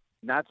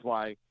that's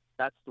why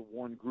that's the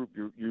one group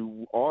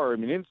you are. I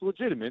mean, it's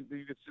legitimate.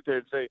 You can sit there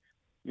and say,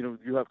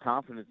 you have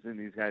confidence in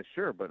these guys,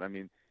 sure, but I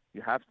mean,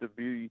 you have to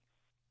be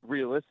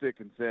realistic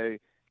and say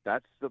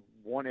that's the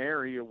one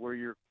area where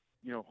you're,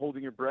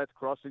 holding your breath,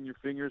 crossing your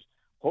fingers,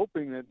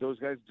 hoping that those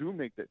guys do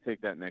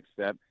take that next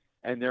step,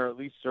 and they're at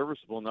least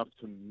serviceable enough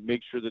to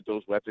make sure that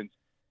those weapons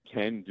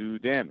can do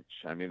damage.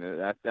 I mean,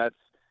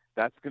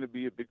 that's going to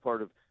be a big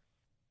part of.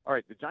 All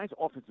right, the Giants'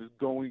 offense is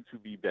going to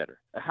be better.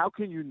 How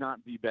can you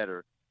not be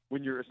better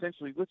when you're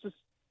essentially, let's just,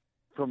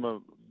 from a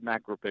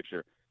macro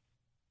picture,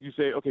 you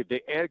say, okay,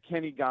 they add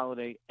Kenny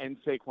Galladay and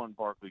Saquon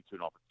Barkley to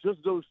an offense, just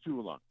those two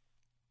alone,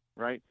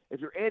 right? If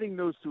you're adding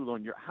those two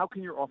alone, how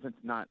can your offense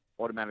not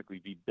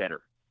automatically be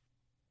better,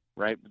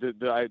 right?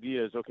 The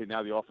idea is, okay,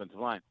 now the offensive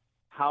line,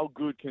 how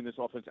good can this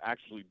offense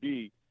actually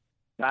be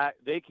that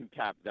they can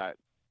cap that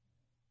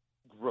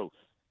growth,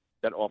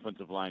 that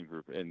offensive line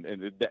group, and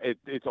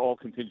it's all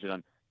contingent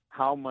on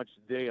how much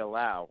they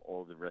allow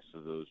all the rest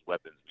of those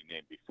weapons we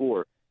named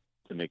before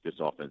to make this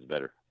offense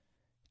better.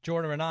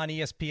 Jordan Raanan,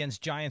 ESPN's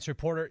Giants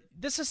reporter.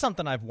 This is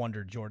something I've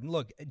wondered, Jordan.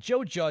 Look,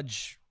 Joe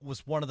Judge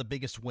was one of the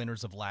biggest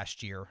winners of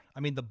last year. I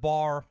mean, the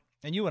bar,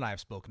 and you and I have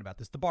spoken about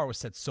this, the bar was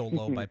set so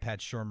low by Pat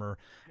Shurmur.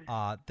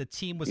 The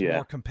team was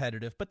more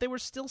competitive, but they were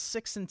still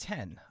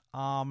 6-10.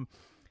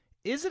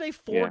 Is it a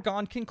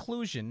foregone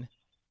conclusion,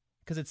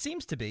 because it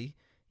seems to be,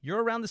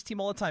 you're around this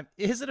team all the time,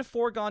 is it a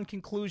foregone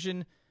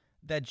conclusion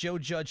that Joe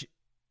Judge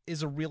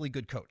is a really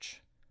good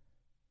coach?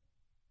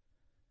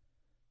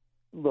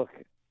 Look,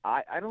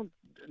 I don't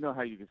know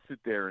how you can sit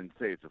there and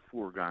say it's a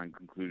foregone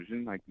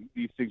conclusion. Like,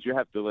 these things, you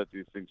have to let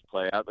these things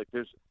play out. Like,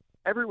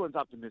 everyone's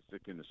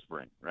optimistic in the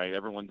spring, right?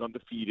 Everyone's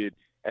undefeated.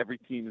 Every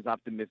team is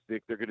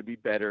optimistic. They're going to be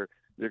better.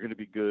 They're going to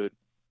be good.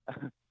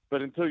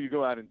 But until you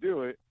go out and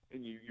do it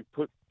and you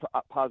put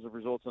positive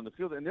results on the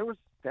field, and there was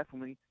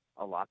definitely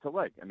a lot to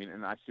like. I mean,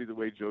 and I see the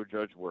way Joe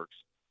Judge works,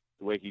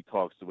 the way he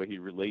talks, the way he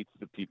relates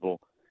to people,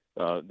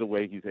 the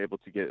way he's able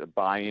to get a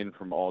buy-in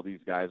from all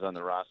these guys on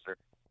the roster.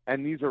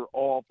 And these are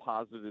all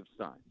positive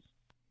signs.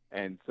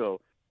 And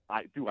so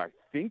do I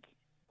think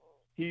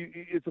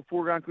it's a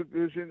foregone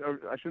conclusion? Or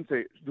I shouldn't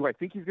say, do I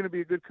think he's going to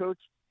be a good coach?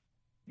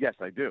 Yes,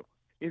 I do.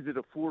 Is it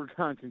a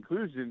foregone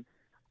conclusion?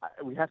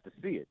 We have to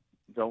see it,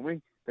 don't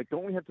we? Like,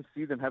 don't we have to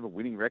see them have a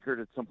winning record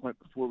at some point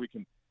before we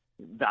can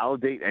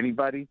validate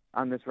anybody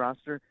on this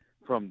roster,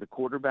 from the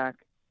quarterback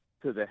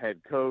to the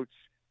head coach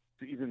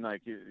to even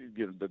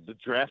the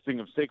drafting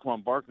of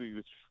Saquon Barkley,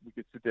 which we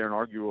could sit there and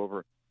argue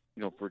over,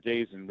 for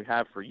days, and we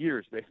have for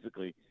years,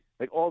 basically.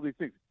 Like, all these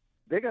things,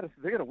 they got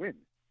to win.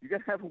 You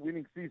got to have a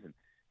winning season.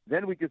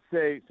 Then we could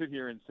sit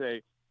here and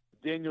say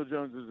Daniel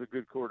Jones is a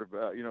good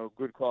quarterback,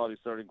 good quality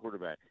starting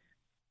quarterback.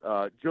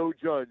 Joe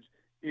Judge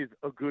is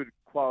a good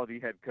quality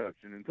head coach.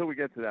 And until we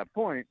get to that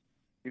point,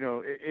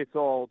 it's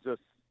all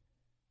just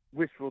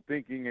wishful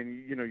thinking.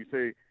 And you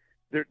say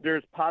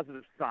there's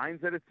positive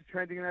signs that it's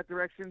trending in that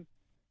direction,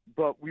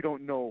 but we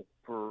don't know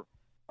for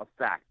a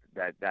fact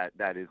that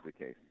is the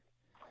case.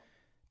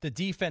 The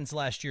defense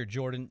last year,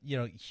 Jordan,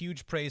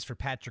 huge praise for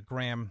Patrick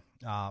Graham.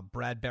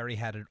 Bradbury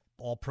had an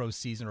all-pro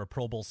season or a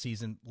Pro Bowl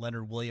season.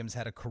 Leonard Williams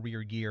had a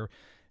career year.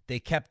 They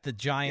kept the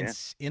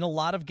Giants in a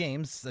lot of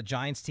games, the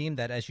Giants team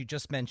that, as you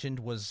just mentioned,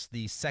 was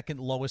the second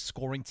lowest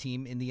scoring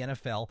team in the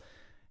NFL.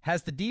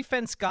 Has the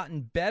defense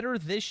gotten better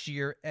this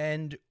year,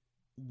 and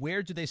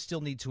where do they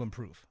still need to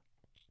improve?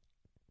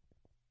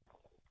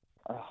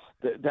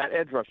 That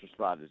edge rusher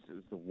spot is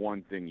the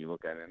one thing you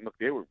look at. And look,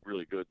 they were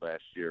really good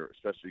last year,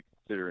 especially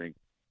considering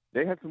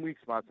they had some weak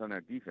spots on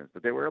their defense,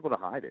 but they were able to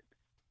hide it.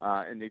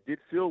 And they did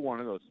fill one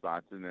of those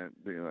spots in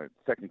the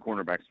second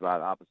cornerback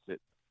spot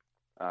opposite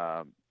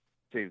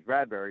James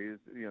Bradbury.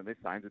 They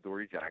signed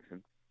Adoree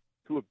Jackson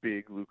to a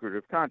big,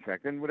 lucrative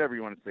contract. And whatever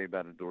you want to say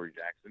about Adoree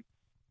Jackson,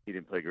 he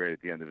didn't play great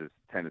at the end of his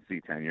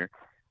Tennessee tenure.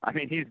 I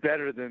mean, he's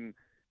better than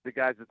the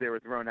guys that they were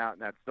throwing out in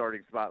that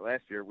starting spot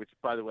last year, which,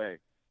 by the way,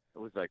 it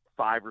was like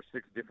 5 or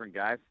 6 different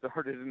guys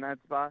started in that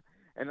spot.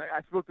 And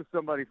I spoke to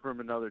somebody from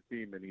another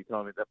team, and he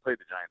told me that played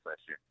the Giants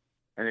last year.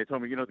 And they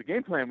told me, the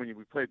game plan when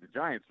we played the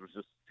Giants was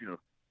just,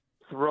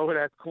 throw it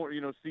at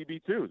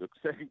CB2, the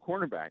second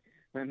cornerback.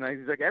 And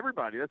he's like,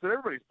 that's what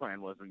everybody's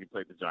plan was when you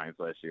played the Giants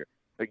last year.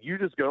 Like, you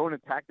just go and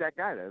attack that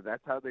guy.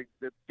 That's how the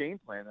game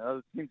plan that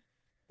other teams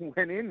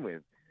went in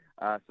with.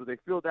 So they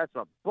filled that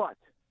spot. But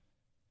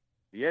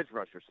the edge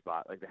rusher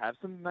spot, like, they have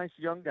some nice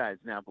young guys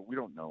now, but we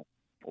don't know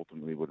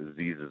ultimately what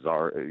Aziz's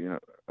are.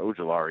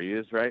 Ojulari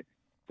is, right?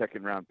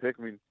 Second-round pick.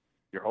 I mean,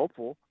 you're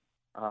hopeful.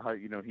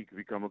 He could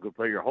become a good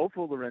player. You're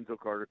hopeful Lorenzo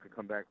Carter could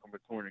come back from a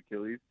torn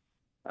Achilles.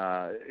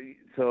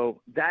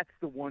 So that's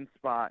the one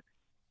spot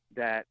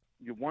that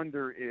you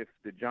wonder if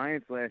the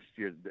Giants last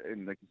year,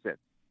 and like you said,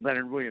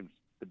 Leonard Williams,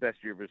 the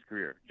best year of his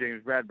career.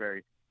 James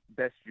Bradbury,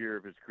 best year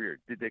of his career.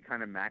 Did they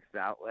kind of max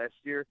out last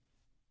year?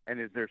 And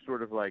is there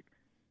sort of like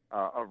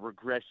a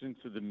regression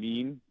to the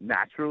mean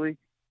naturally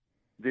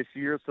this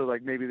year? So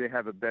like maybe they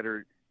have a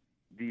better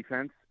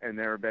defense and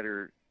they're a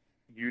better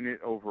unit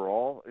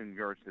overall in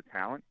regards to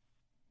talent,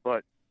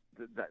 but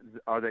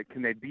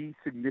can they be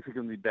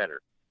significantly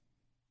better?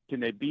 Can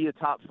they be a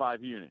top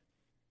 5 unit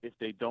if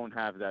they don't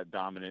have that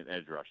dominant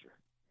edge rusher?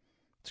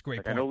 It's a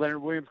great point. I know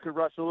Leonard Williams could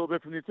rush a little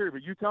bit from the interior,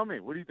 but you tell me,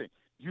 what do you think?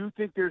 Do you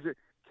think can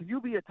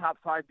you be a top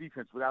 5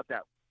 defense without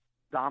that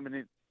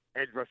dominant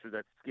edge rusher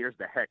that scares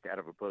the heck out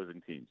of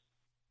opposing teams?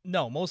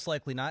 No, most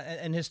likely not.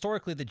 And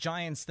historically, the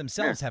Giants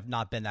themselves have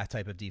not been that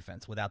type of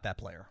defense without that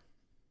player.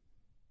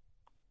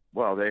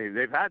 Well,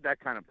 they've had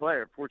that kind of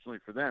player, fortunately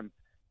for them,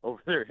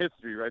 over their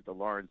history, right? The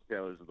Lawrence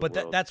Taylors of the world.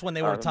 But that's when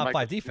they were a top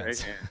 5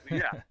 defense.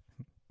 Yeah,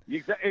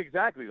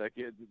 exactly. Like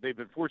they've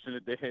been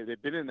fortunate;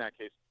 they've been in that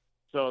case.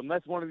 So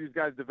unless one of these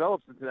guys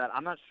develops into that,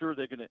 I'm not sure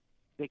they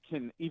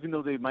can, even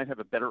though they might have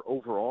a better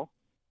overall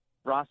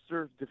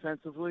roster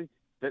defensively,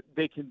 that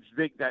they can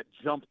make that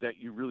jump that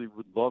you really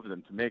would love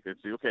them to make and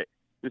say, okay,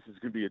 this is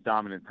going to be a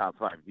dominant top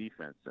 5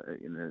 defense.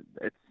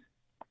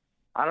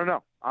 I don't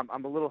know.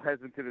 I'm a little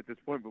hesitant at this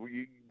point, but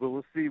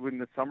we'll see when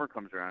the summer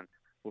comes around.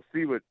 We'll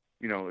see what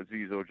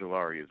Azeez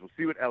Ojulari is. We'll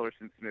see what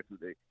Ellerson Smith, who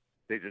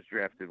they just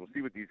drafted. We'll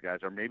see what these guys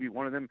are. Maybe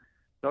one of them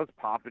does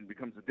pop and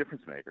becomes a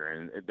difference maker,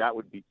 and that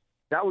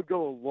would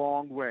go a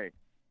long way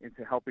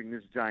into helping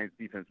this Giants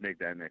defense make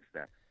that next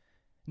step.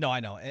 No,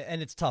 I know,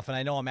 and it's tough, and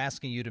I know I'm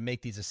asking you to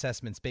make these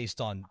assessments based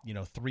on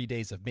 3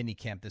 days of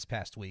minicamp this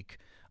past week,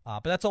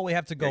 but that's all we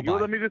have to go by.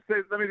 Let me just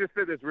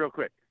say this real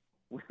quick.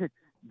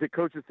 The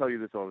coaches tell you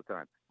this all the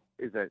time,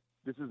 is that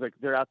this is like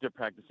they're out there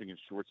practicing in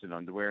shorts and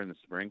underwear in the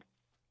spring,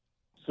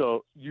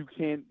 so you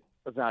can't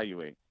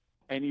evaluate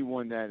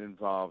anyone that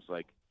involves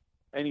like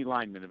any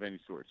lineman of any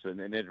sort. So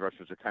and edge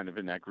rushers are kind of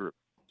in that group.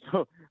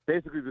 So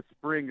basically, the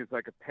spring is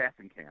like a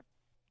passing camp.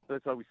 So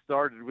that's why we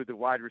started with the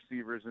wide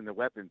receivers and the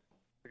weapons,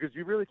 because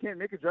you really can't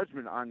make a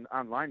judgment on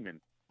linemen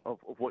of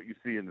what you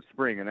see in the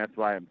spring, and that's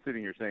why I'm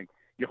sitting here saying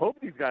you hope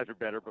these guys are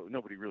better, but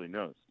nobody really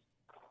knows.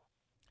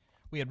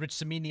 We had Rich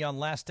Cimini on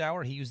last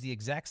hour. He used the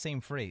exact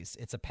same phrase.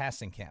 It's a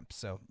passing camp.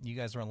 So you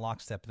guys are in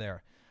lockstep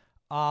there.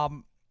 A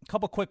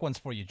couple quick ones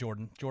for you,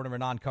 Jordan. Jordan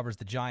Raanan covers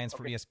the Giants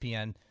for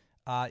ESPN.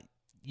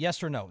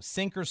 Yes or no?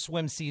 Sink or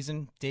swim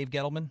season, Dave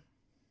Gettleman?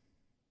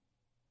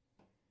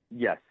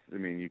 Yes. I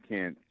mean, you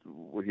can't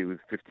 – he was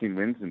 15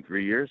 wins in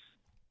 3 years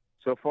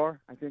so far,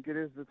 I think it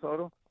is the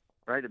total,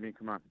 right? I mean,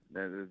 come on.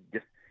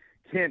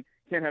 Can't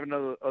have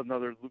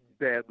another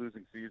bad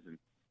losing season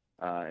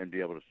and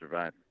be able to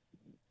survive.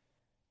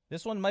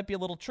 This one might be a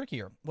little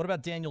trickier. What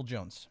about Daniel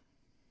Jones?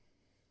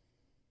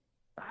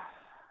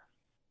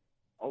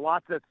 A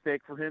lot's at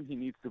stake for him. He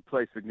needs to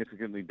play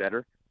significantly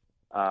better.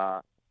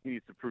 He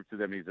needs to prove to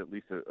them he's at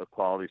least a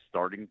quality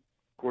starting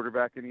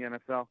quarterback in the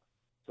NFL.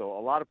 So a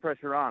lot of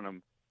pressure on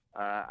him.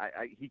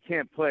 He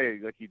can't play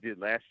like he did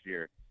last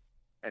year,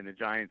 and the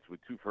Giants, with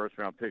 2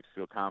 first-round picks,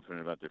 feel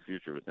confident about their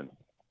future with him.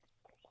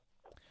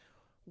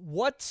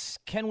 What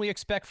can we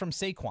expect from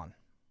Saquon?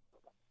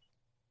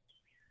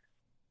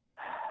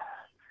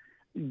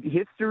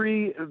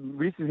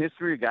 Recent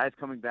history of guys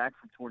coming back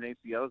from torn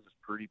ACLs is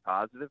pretty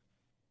positive.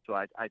 So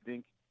I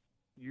think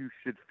you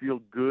should feel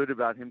good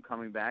about him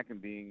coming back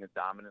and being a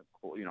dominant,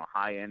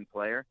 high-end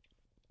player.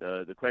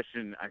 The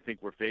question I think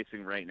we're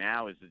facing right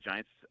now is the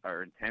Giants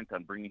are intent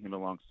on bringing him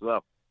along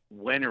slow.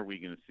 When are we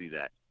going to see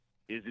that?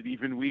 Is it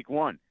even week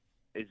 1?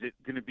 Is it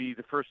going to be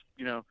the first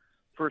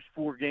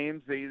 4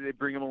 games they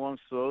bring him along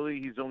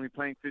slowly? He's only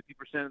playing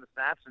 50% of the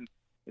snaps, and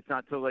it's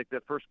not till like the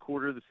first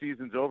quarter of the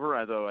season's over.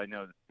 Although I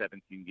know the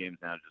 17 games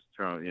now just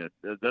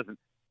it doesn't.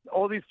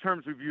 All these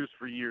terms we've used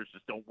for years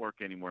just don't work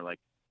anymore. Like,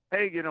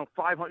 hey,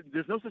 500.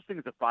 There's no such thing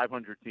as a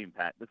 500 team,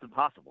 Pat. That's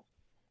impossible.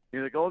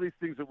 Like all these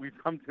things that we've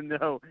come to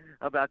know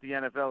about the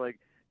NFL, like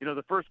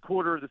the first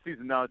quarter of the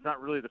season. No, it's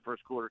not really the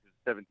first quarter because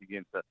it's 17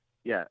 games. So,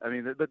 yeah, I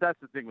mean, but that's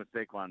the thing with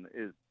Saquon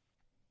is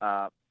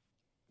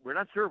we're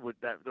not sure what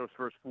those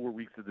first 4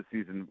 weeks of the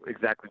season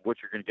exactly what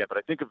you're going to get. But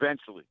I think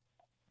eventually,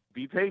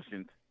 be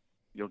patient.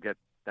 You'll get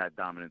that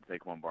dominant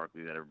Saquon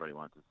Barkley that everybody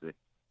wants to see.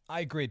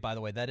 I agree, by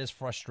the way. That is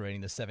frustrating,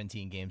 the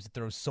 17 games. It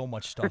throws so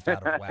much stuff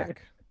out of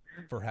whack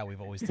for how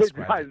we've always described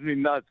it. It drives me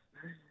nuts.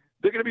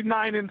 They're going to be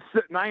 9 and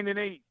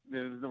 8.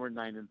 There's nowhere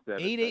 9 and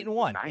 7.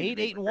 8-8-1.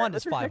 8-8-1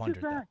 is 500.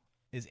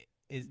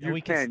 You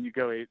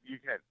go 8. You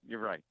can. You're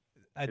right.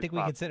 I think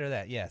we consider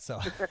that. Yeah. So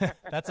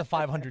that's a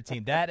 500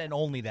 team. That and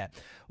only that.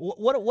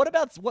 What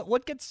about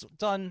what gets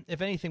done,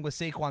 if anything, with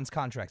Saquon's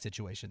contract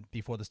situation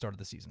before the start of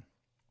the season?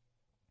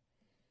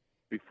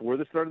 Before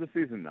the start of the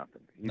season,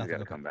 nothing. He's got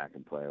to come back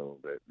and play a little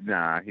bit.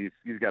 Nah, he's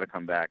got to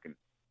come back and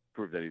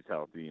prove that he's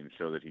healthy and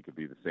show that he could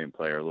be the same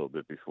player a little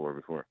bit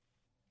before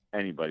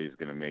anybody's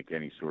going to make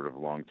any sort of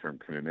long-term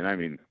commitment. I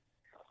mean,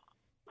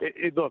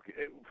 if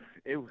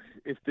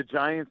the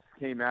Giants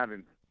came out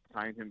and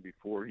signed him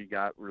before he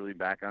got really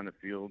back on the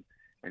field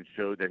and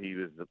showed that he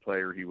was the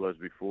player he was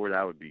before,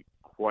 that would be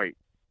quite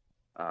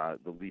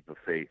the leap of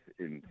faith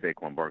in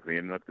Saquon Barkley.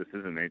 And look, this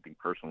isn't anything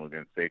personal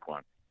against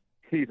Saquon.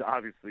 He's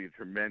obviously a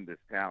tremendous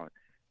talent.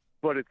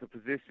 but it's a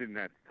position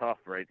that's tough,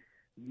 right?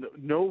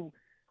 No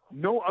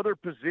other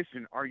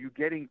position are you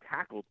getting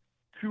tackled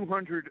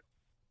 200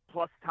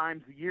 plus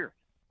times a year.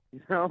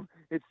 You know,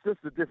 it's just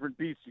a different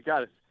beast. It's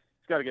got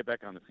to get back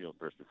on the field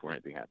first before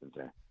anything happens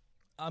there.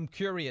 I'm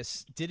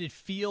curious, did it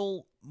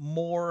feel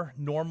more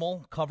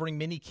normal covering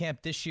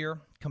minicamp this year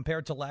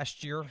compared to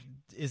last year?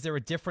 Is there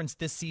a difference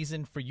this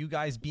season for you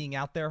guys being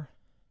out there?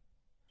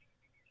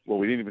 Well,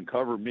 we didn't even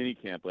cover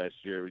minicamp last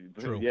year.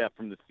 True. Yeah,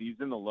 from the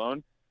season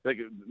alone. Like,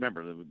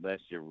 remember,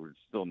 last year we were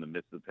still in the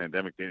midst of the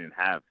pandemic. They didn't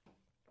have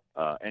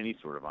any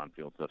sort of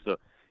on-field stuff. So,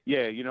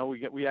 yeah, you know,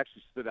 we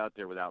actually stood out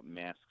there without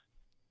masks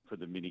for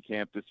the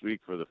minicamp this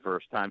week for the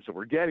first time. So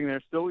we're getting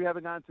there. Still, we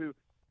haven't gone to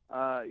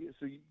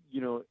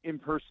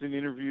in-person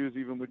interviews,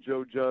 even with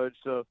Joe Judge.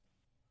 So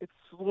it's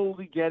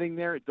slowly getting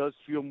there. It does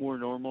feel more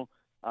normal.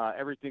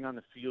 Everything on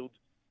the field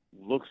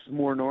looks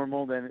more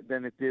normal than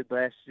it did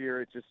last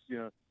year. It just, you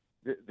know,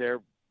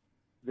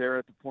 they're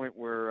at the point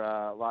where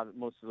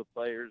most of the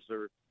players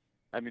are.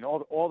 I mean,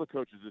 all the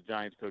coaches of the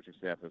Giants coaching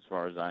staff, as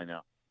far as I know,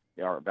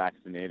 they are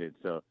vaccinated.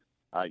 So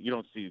you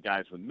don't see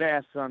guys with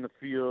masks on the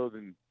field,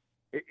 and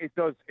it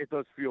does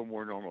feel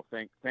more normal.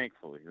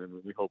 Thankfully,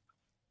 and we hope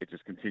it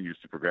just continues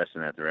to progress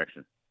in that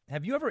direction.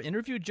 Have you ever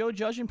interviewed Joe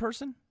Judge in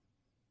person?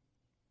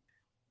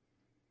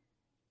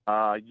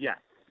 Yes.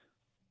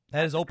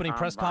 At his opening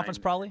press conference,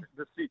 probably?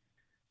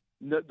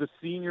 The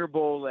Senior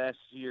Bowl last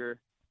year,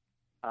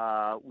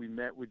 we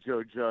met with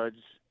Joe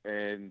Judge,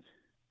 and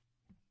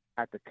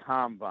at the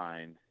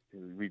Combine,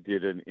 we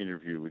did an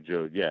interview with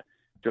Joe. Yeah,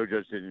 Joe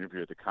Judge did an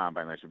interview at the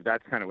Combine last year, but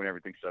that's kind of when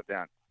everything shut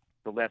down,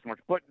 the last March.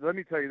 But let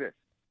me tell you this,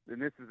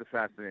 and this is the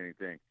fascinating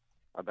thing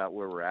about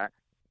where we're at.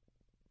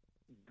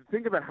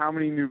 Think about how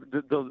many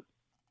the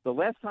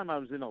last time I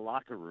was in a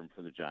locker room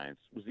for the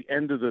Giants was the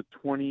end of the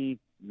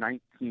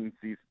 2019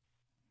 season.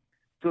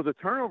 So the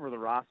turnover of the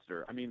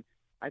roster, I mean,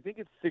 I think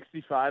it's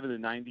 65 of the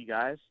 90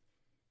 guys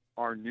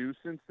are new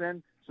since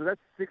then. So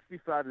that's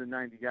 65 of the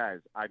 90 guys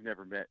I've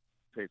never met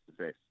face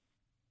to face.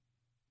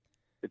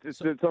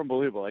 It's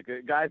unbelievable. Like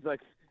guys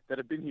like that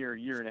have been here a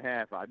year and a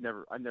half, I've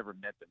never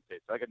met them face.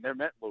 Like I've never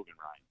met Logan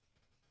Ryan.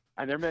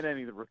 I never met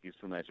any of the rookies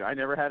from last year. I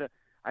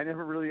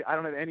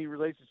don't have any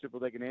relationship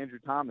with like an Andrew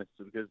Thomas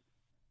because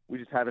we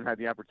just haven't had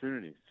the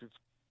opportunity.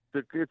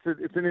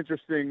 It's an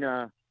interesting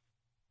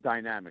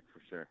dynamic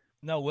for sure.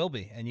 No, it will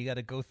be. And you got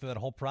to go through that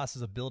whole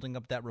process of building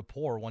up that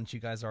rapport once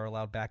you guys are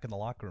allowed back in the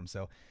locker room.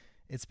 So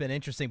it's been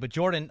interesting. But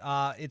Jordan,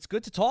 it's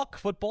good to talk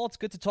football. It's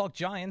good to talk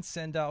Giants,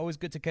 and always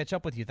good to catch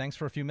up with you. Thanks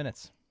for a few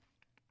minutes.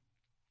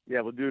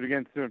 Yeah, we'll do it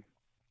again soon.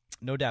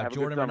 No doubt. Have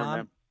Jordan summer, Raanan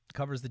man.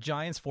 Covers the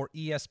Giants for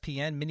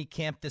ESPN.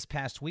 Minicamp this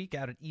past week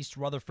out at East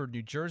Rutherford,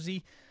 New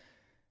Jersey.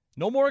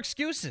 No more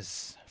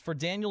excuses for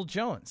Daniel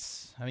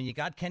Jones. I mean, you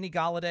got Kenny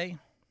Golladay.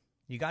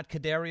 You got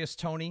Kadarius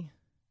Toney.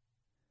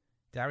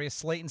 Darius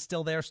Slayton's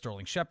still there.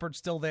 Sterling Shepard's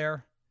still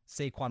there.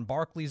 Saquon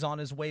Barkley's on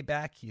his way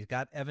back. You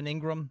got Evan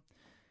Ingram.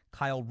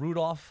 Kyle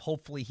Rudolph.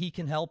 Hopefully he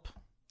can help.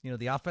 You know,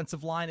 the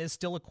offensive line is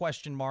still a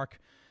question mark.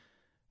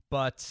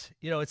 But,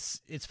 you know,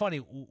 it's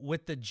funny.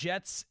 With the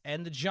Jets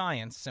and the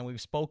Giants, and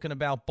we've spoken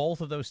about both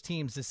of those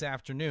teams this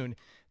afternoon,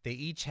 they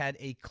each had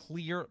a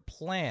clear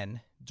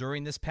plan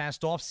during this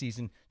past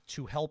offseason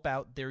to help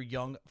out their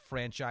young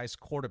franchise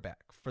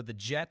quarterback. For the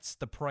Jets,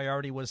 the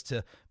priority was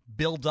to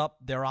build up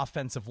their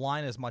offensive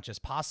line as much as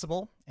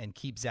possible and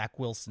keep Zach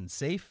Wilson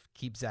safe,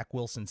 keep Zach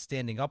Wilson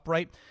standing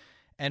upright.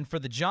 And for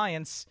the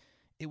Giants,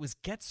 it was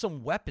get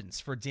some weapons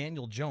for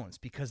Daniel Jones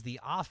because the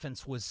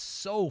offense was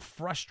so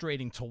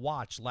frustrating to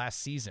watch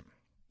last season.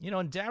 You know,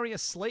 and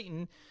Darius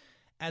Slayton,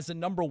 as a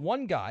number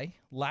one guy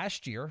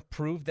last year,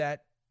 proved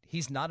that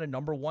he's not a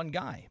number one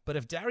guy. But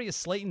if Darius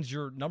Slayton's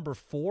your number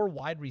 4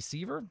 wide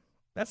receiver,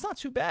 that's not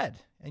too bad.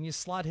 And you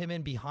slot him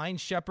in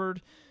behind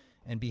Shepard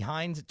and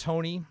behind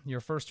Toney, your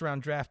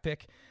first-round draft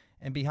pick,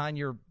 and behind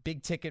your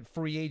big-ticket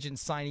free agent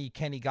signee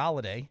Kenny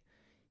Golladay.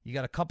 You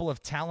got a couple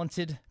of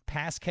talented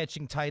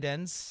pass-catching tight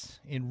ends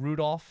in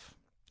Rudolph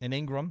and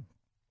Ingram.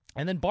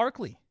 And then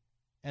Barkley.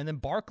 And then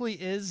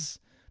Barkley's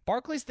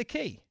the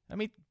key. I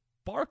mean,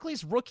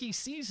 Barkley's rookie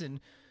season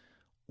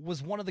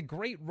was one of the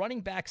great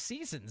running back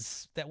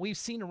seasons that we've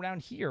seen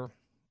around here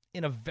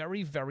in a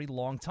very, very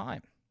long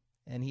time.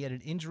 And he had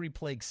an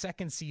injury-plagued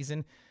second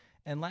season,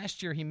 and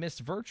last year he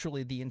missed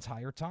virtually the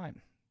entire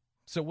time.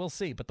 So we'll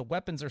see. But the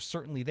weapons are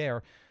certainly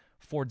there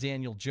for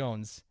Daniel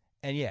Jones.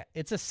 And yeah,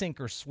 it's a sink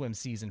or swim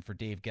season for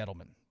Dave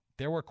Gettleman.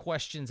 There were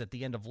questions at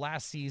the end of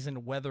last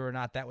season whether or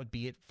not that would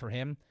be it for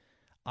him.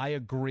 I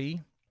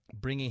agree,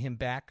 bringing him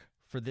back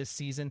for this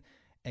season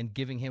and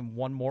giving him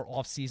one more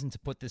offseason to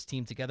put this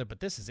team together. But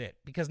this is it.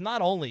 Because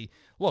not only,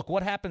 look,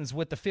 what happens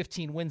with the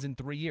 15 wins in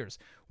 3 years?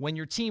 When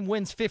your team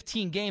wins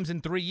 15 games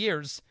in 3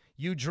 years,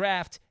 you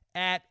draft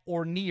at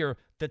or near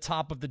the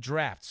top of the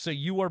draft. So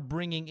you are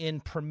bringing in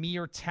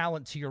premier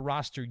talent to your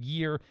roster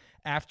year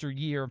after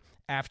year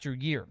after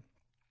year.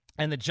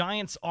 And the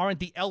Giants aren't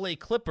the LA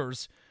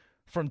Clippers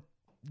from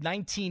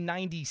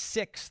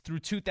 1996 through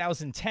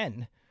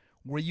 2010,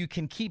 where you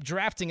can keep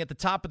drafting at the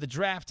top of the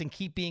draft and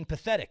keep being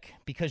pathetic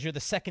because you're the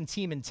second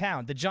team in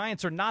town. The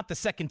Giants are not the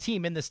second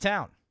team in this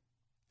town.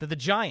 They're the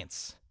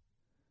Giants.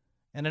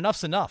 And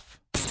enough's enough.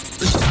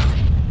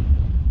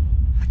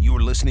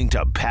 You're listening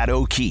to Pat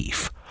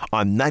O'Keefe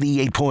on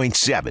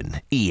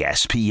 98.7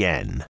 ESPN.